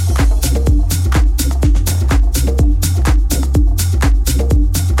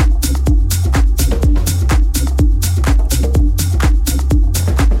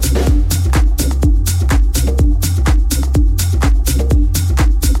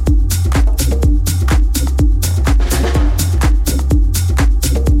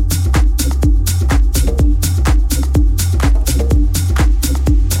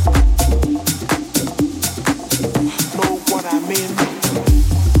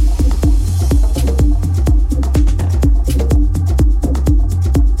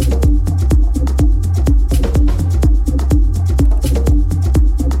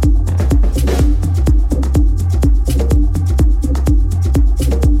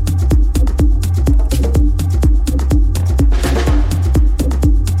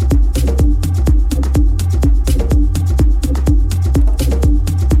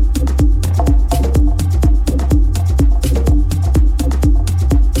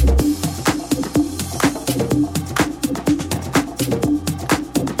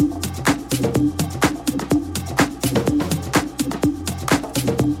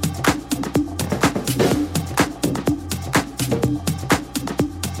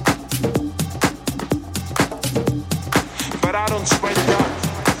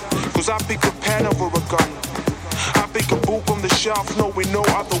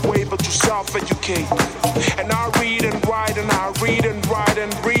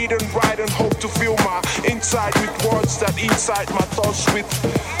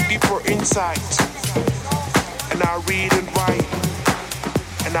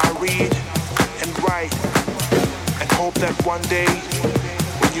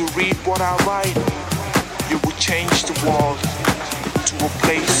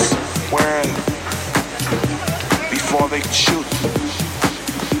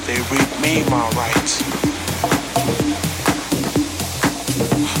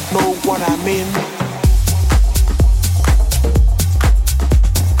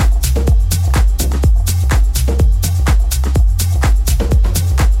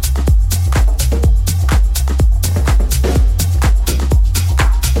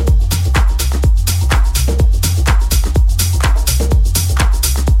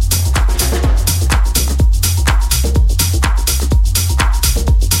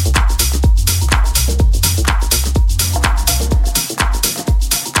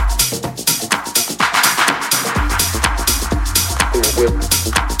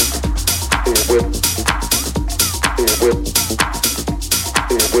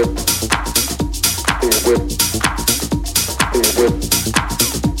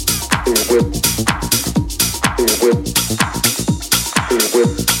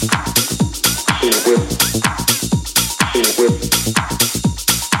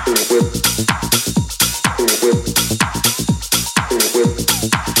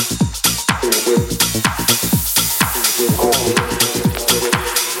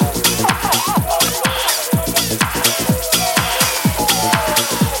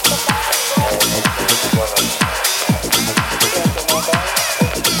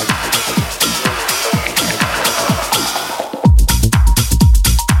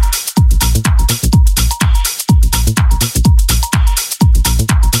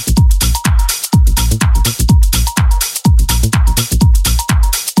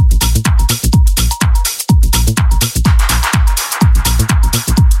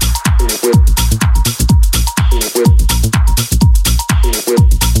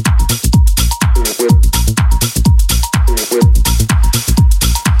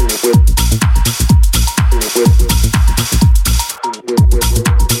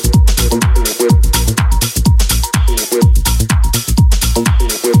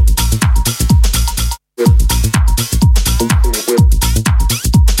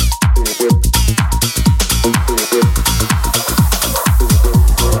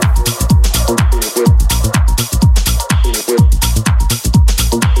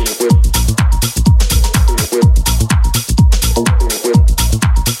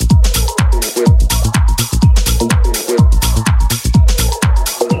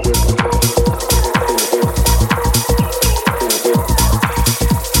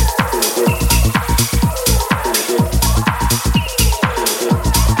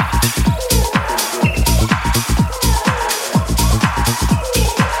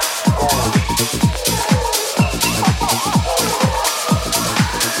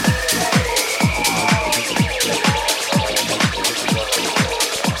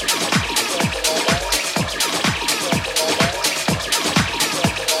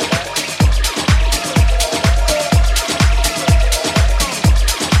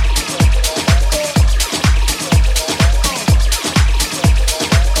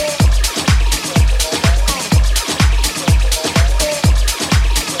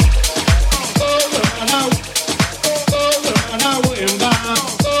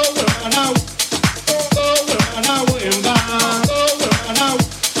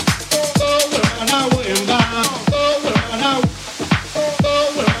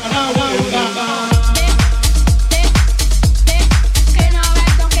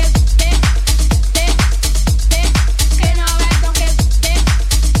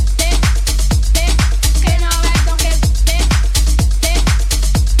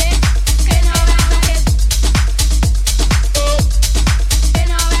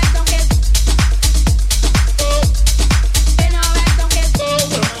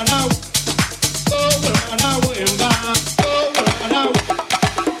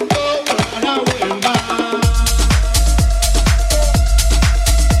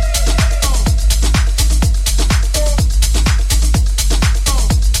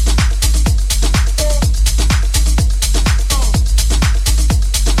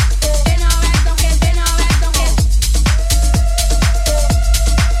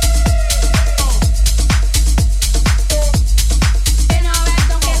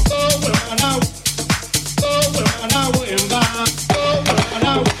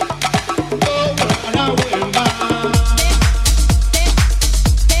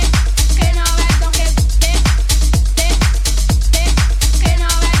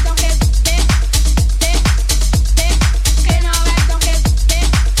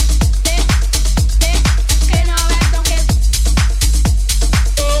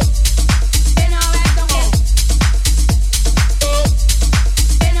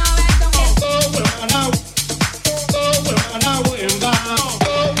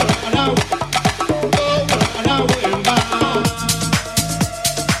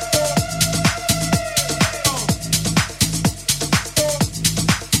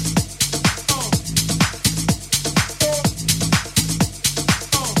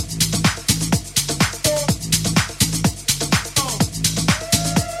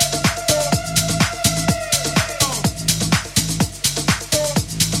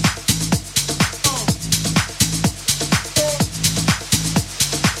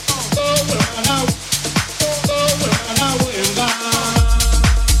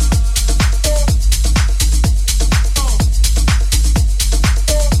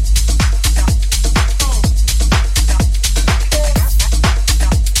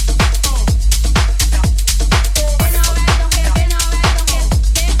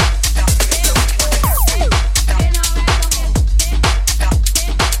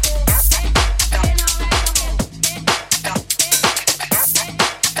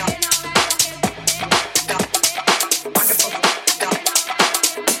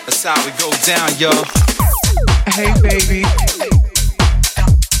 That's how we go down, yo. Hey, baby.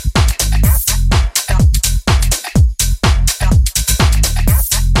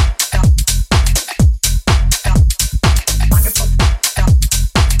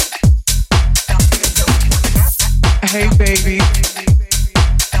 Hey, baby.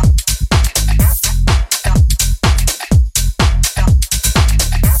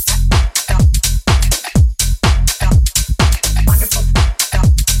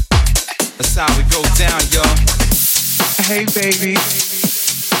 That's how we go down, yo. Hey, baby.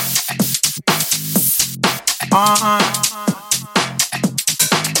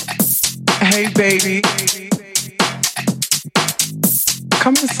 Hey, baby.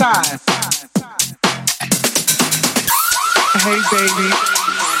 Come inside. Hey, baby.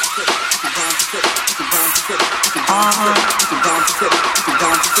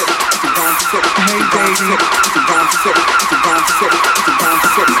 Hey, baby.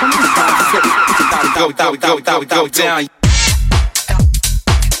 Come inside. Go down.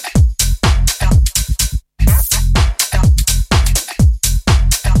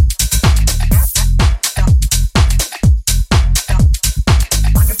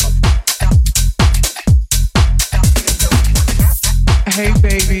 Hey,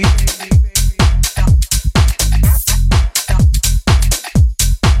 baby.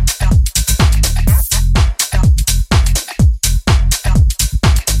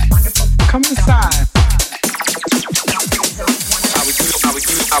 Come inside.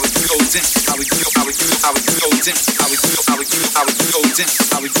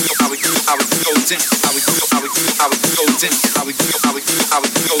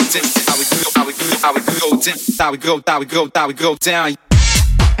 How we go down.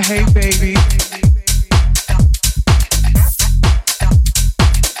 Hey, baby.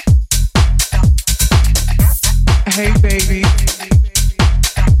 Hey, baby.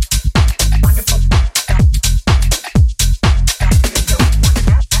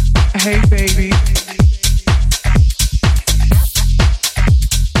 Hey, baby.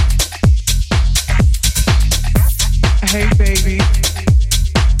 Hey, baby.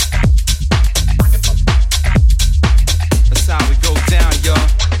 That's how we go down, yo.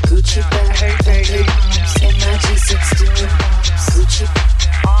 Gucci bag, hey, baby. In my G6 doing Gucci.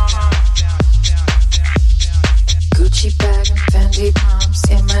 Gucci bag and Fendi palms.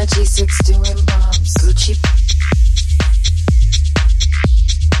 In my G6 doing bombs. Gucci.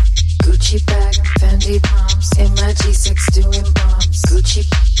 Gucci bag and Fendi palms. In my G6 doing bombs. Gucci.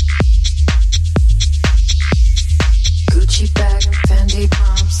 Gucci bag and Fendi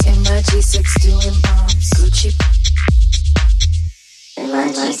palms. In my G6 doing bombs. Gucci. In my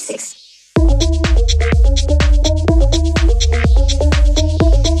G6.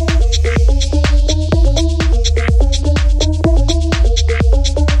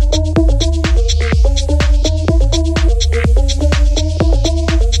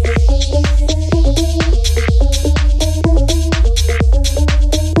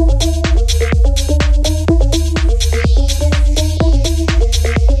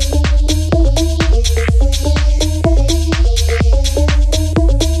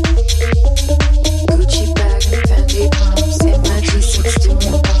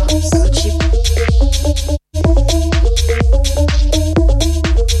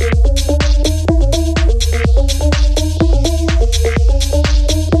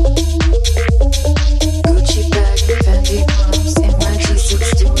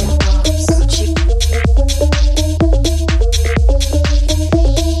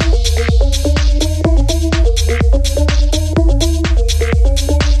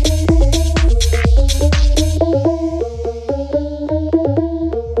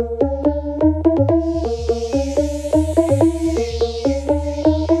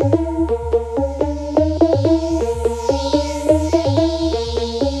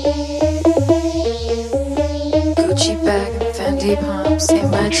 pumps.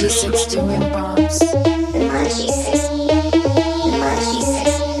 Emergency 6 doing bumps. Emergency 6. Emergency 6.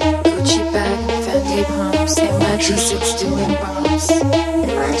 Gucci bag, Fendi pumps. Emergency 6 doing bumps.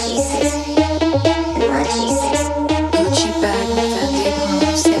 Emergency 6. Emergency 6. Gucci bag, Fendi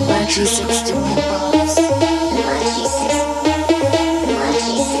pumps. Emergency 6 doing bumps. Emergency 6.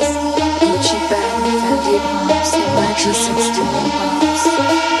 Emergency 6. Gucci bag, Fendi pumps. Emergency 6 doing bumps.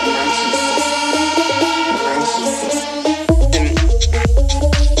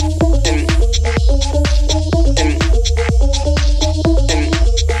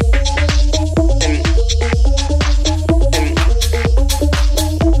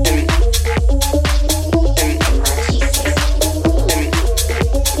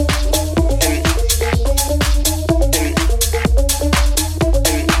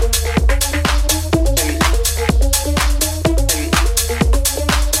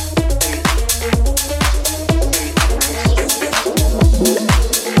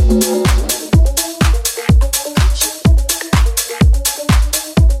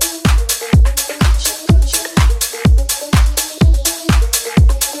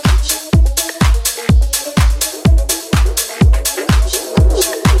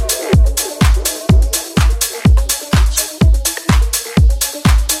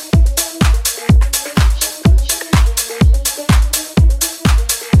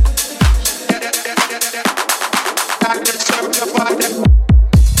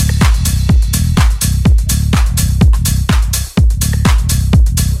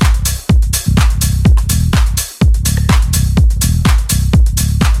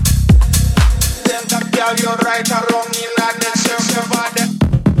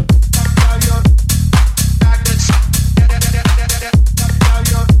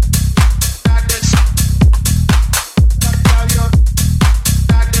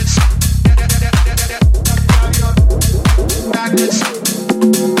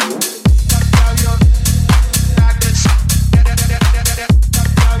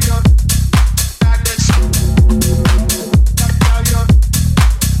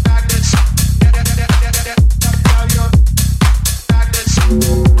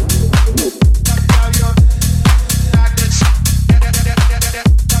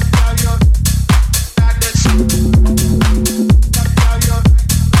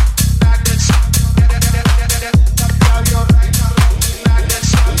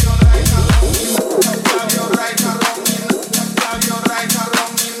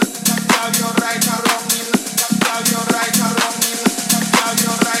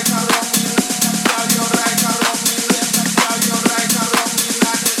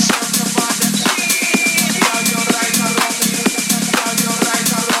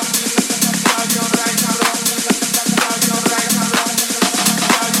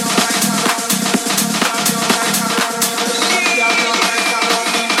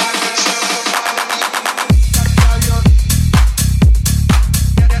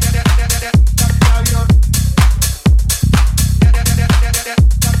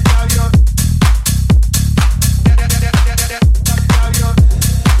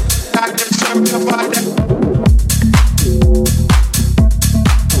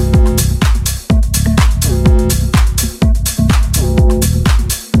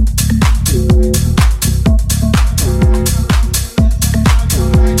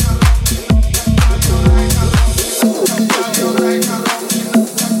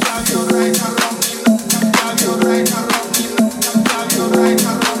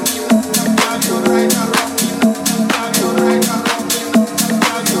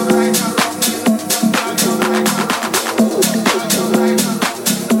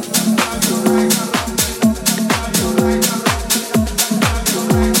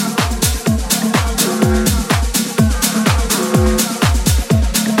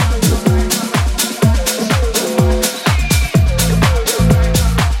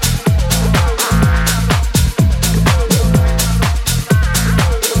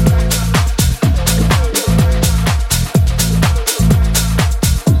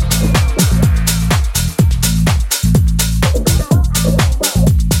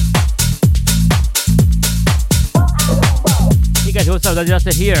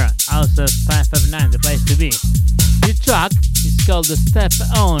 Just here, House of 559, the place to be. The track is called The Step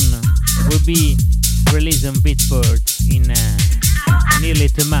On, will be released on Beatport in nearly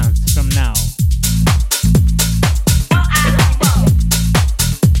 2 months from now.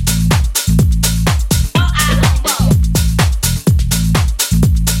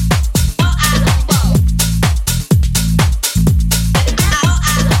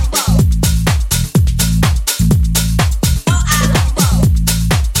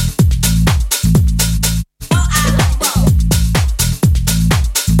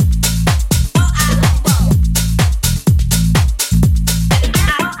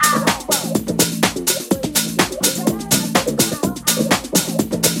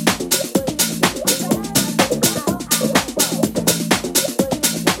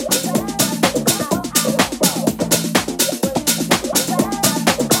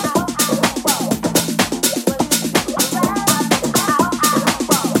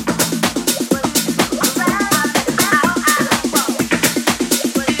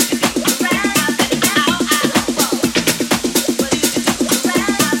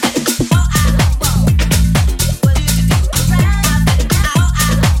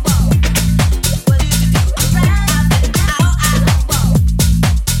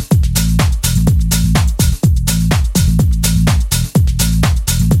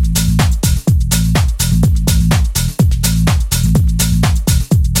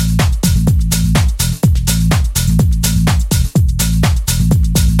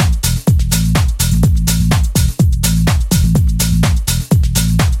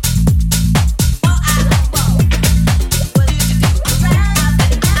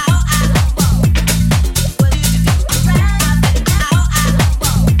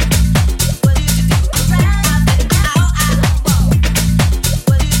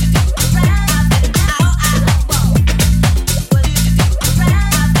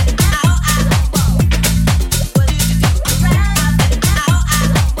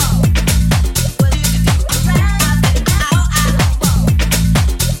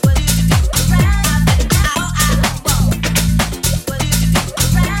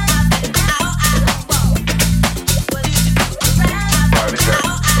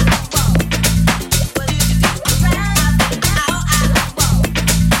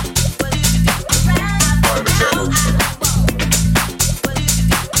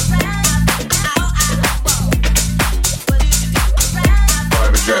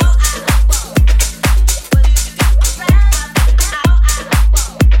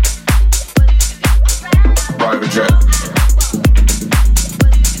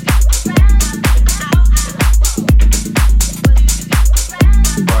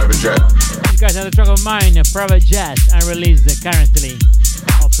 You guys have the track of mine, Private Jet, unreleased currently.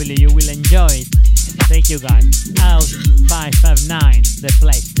 Hopefully you will enjoy it. Thank you guys. House 559, the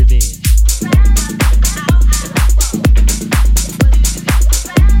place to be.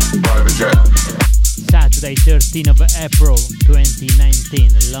 Private jet. Saturday 13th of April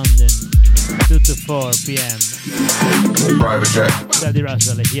 2019, London, 2 to 4 p.m. Private jet. Daddy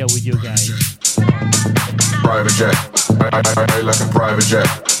Russell is here with you guys. Private jet. I like a private jet.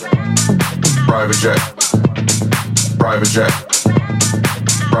 Private jet. Private jet.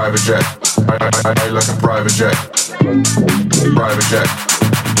 Private jet. I like a private jet. Private jet.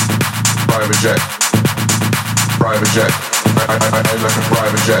 Private jet. Private jet. I like a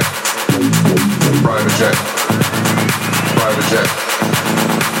private jet. Private jet. Private jet.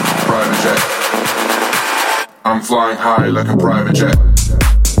 Private jet. I'm flying high like a private jet.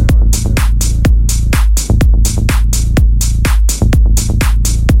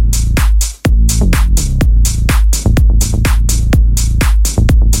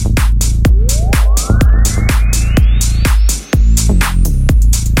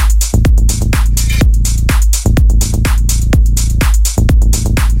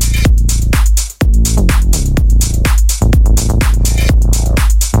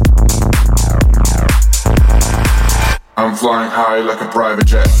 I'm flying high like a private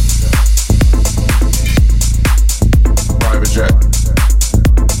jet. Private jet.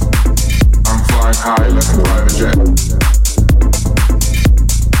 I'm flying high like a private jet.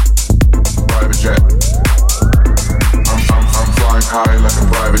 Private jet. I'm flying high like a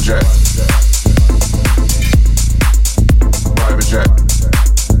private jet. Private jet.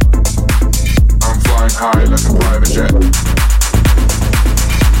 I'm flying high like a private jet.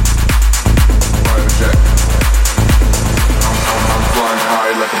 Private jet. I'm flying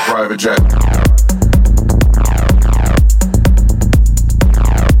high like a private jet.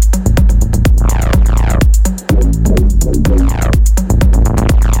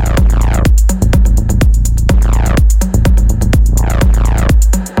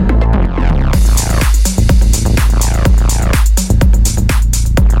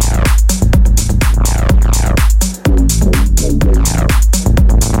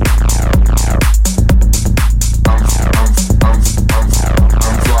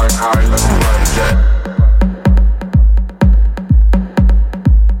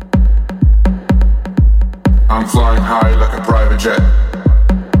 I'm flying high like a private jet.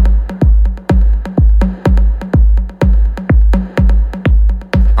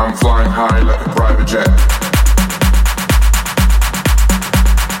 I'm flying high like a private jet.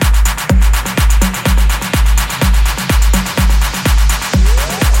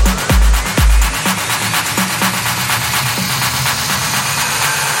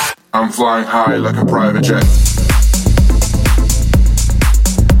 I'm flying high like a private jet.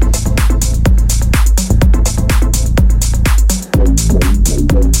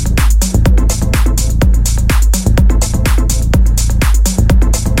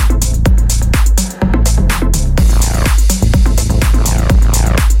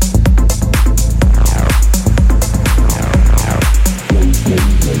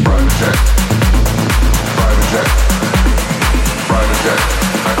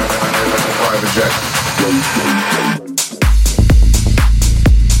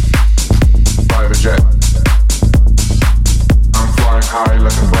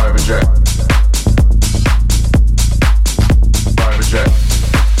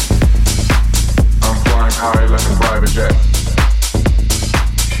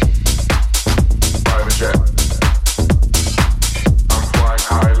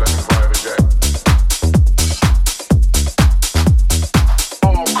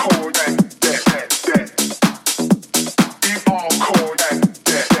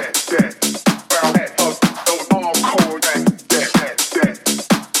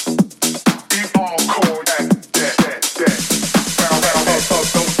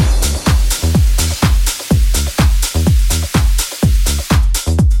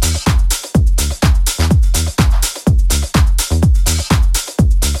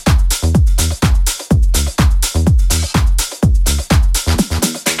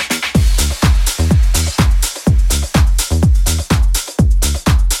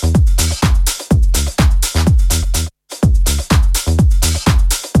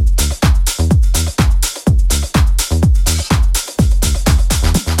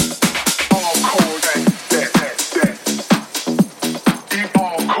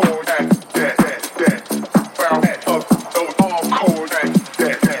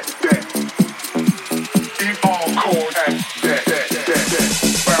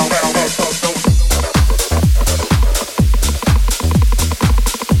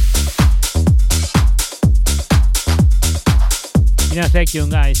 Thank you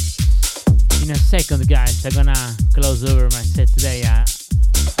guys. In a second, guys, I'm gonna close over my set today at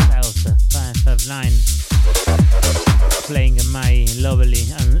House 559, playing my lovely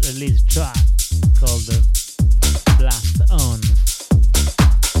unreleased track called Blast On.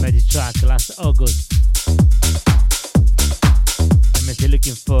 By the track last August. I'm still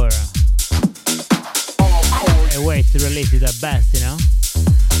looking for a way to release it at best,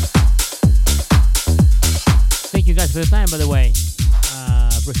 Thank you guys for your time, by the way.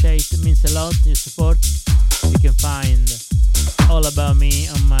 Appreciate it, means a lot, your support. You can find all about me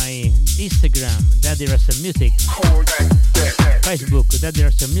on my Instagram, Daddy Russell Music, Facebook, Daddy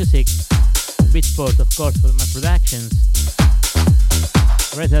Russell Music, Beatport, of course, for my productions,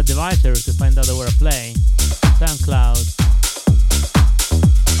 Red Hat Divisor to find out where I play, SoundCloud,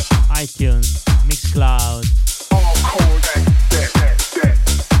 iTunes, Mixcloud,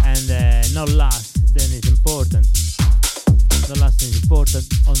 and not last, then it's important. The last thing is important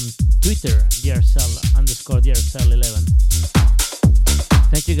on Twitter, DRSL_DRSL11.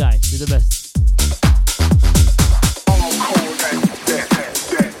 Thank you guys, you're the best.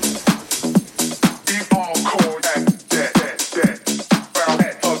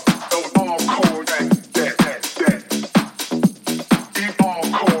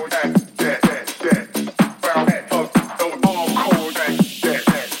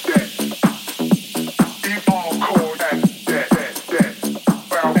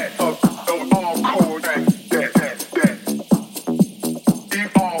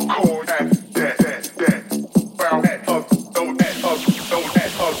 Kodak.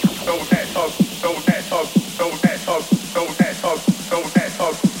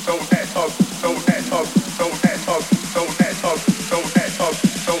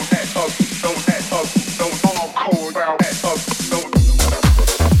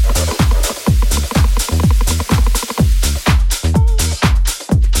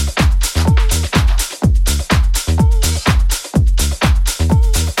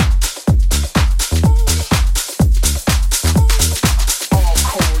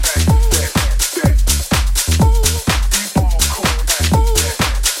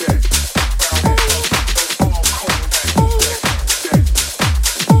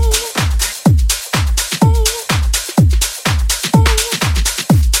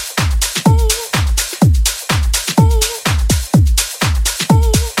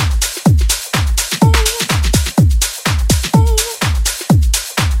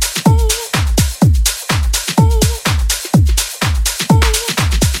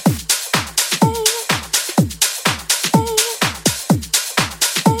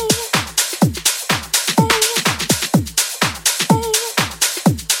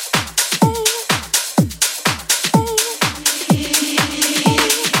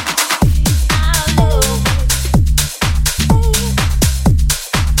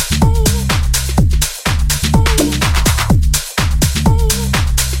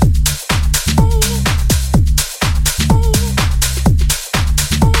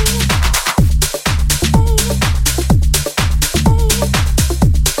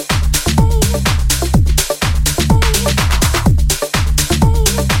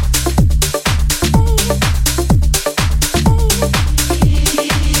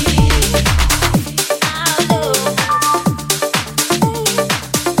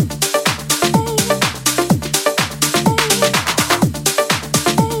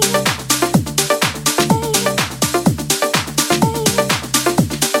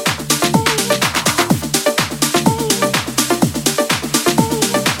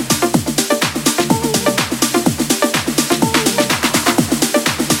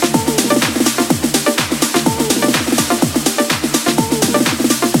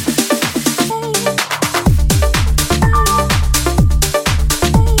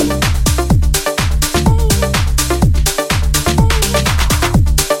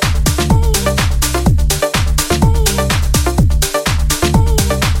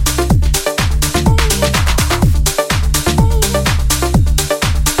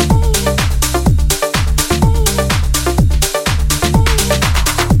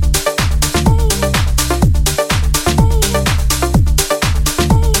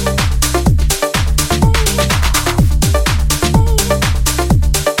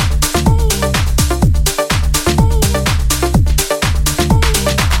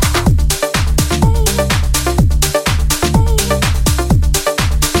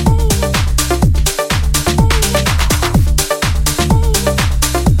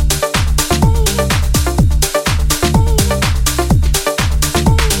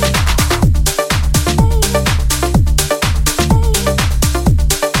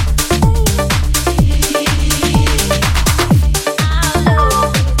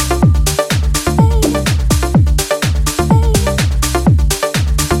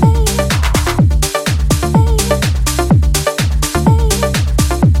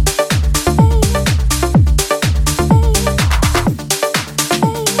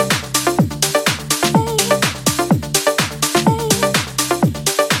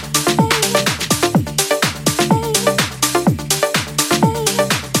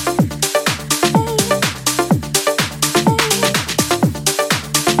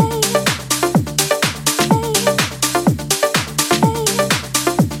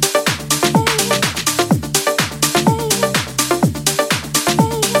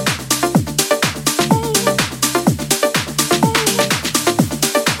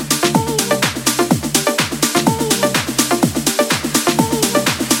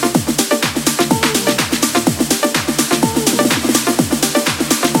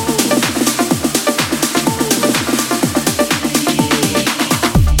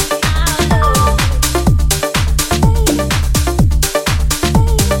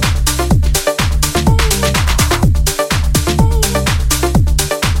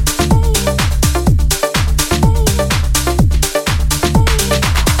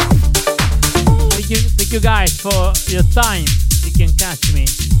 for your time. You can catch me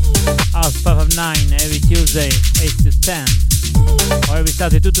House 559 every Tuesday 8 to 10, or every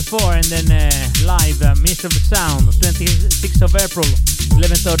Saturday 2 to 4, and then live Minister of the Sound 26th of April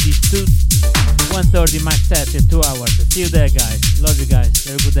 11:30 to 1:30 my set in 2 hours. See you there, guys. Love you guys.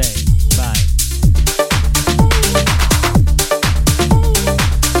 Have a good day. Bye.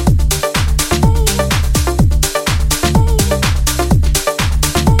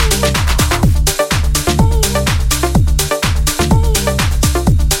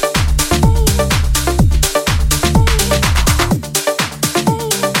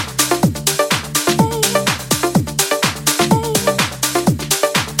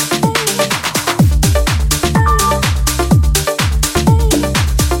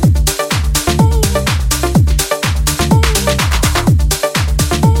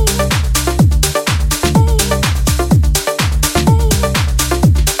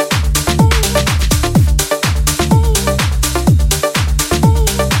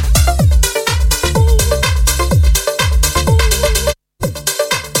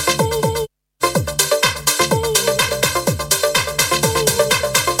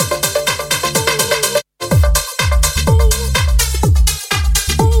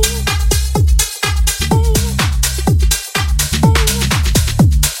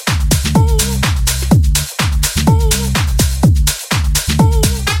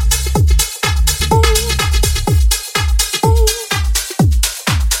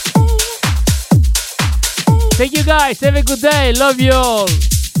 Thank you guys, have a good day, love you all.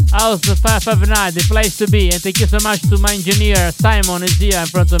 House 559, the place to be. And thank you so much to my engineer, Simon is here in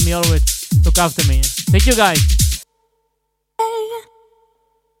front of me always. Look after me. Thank you guys.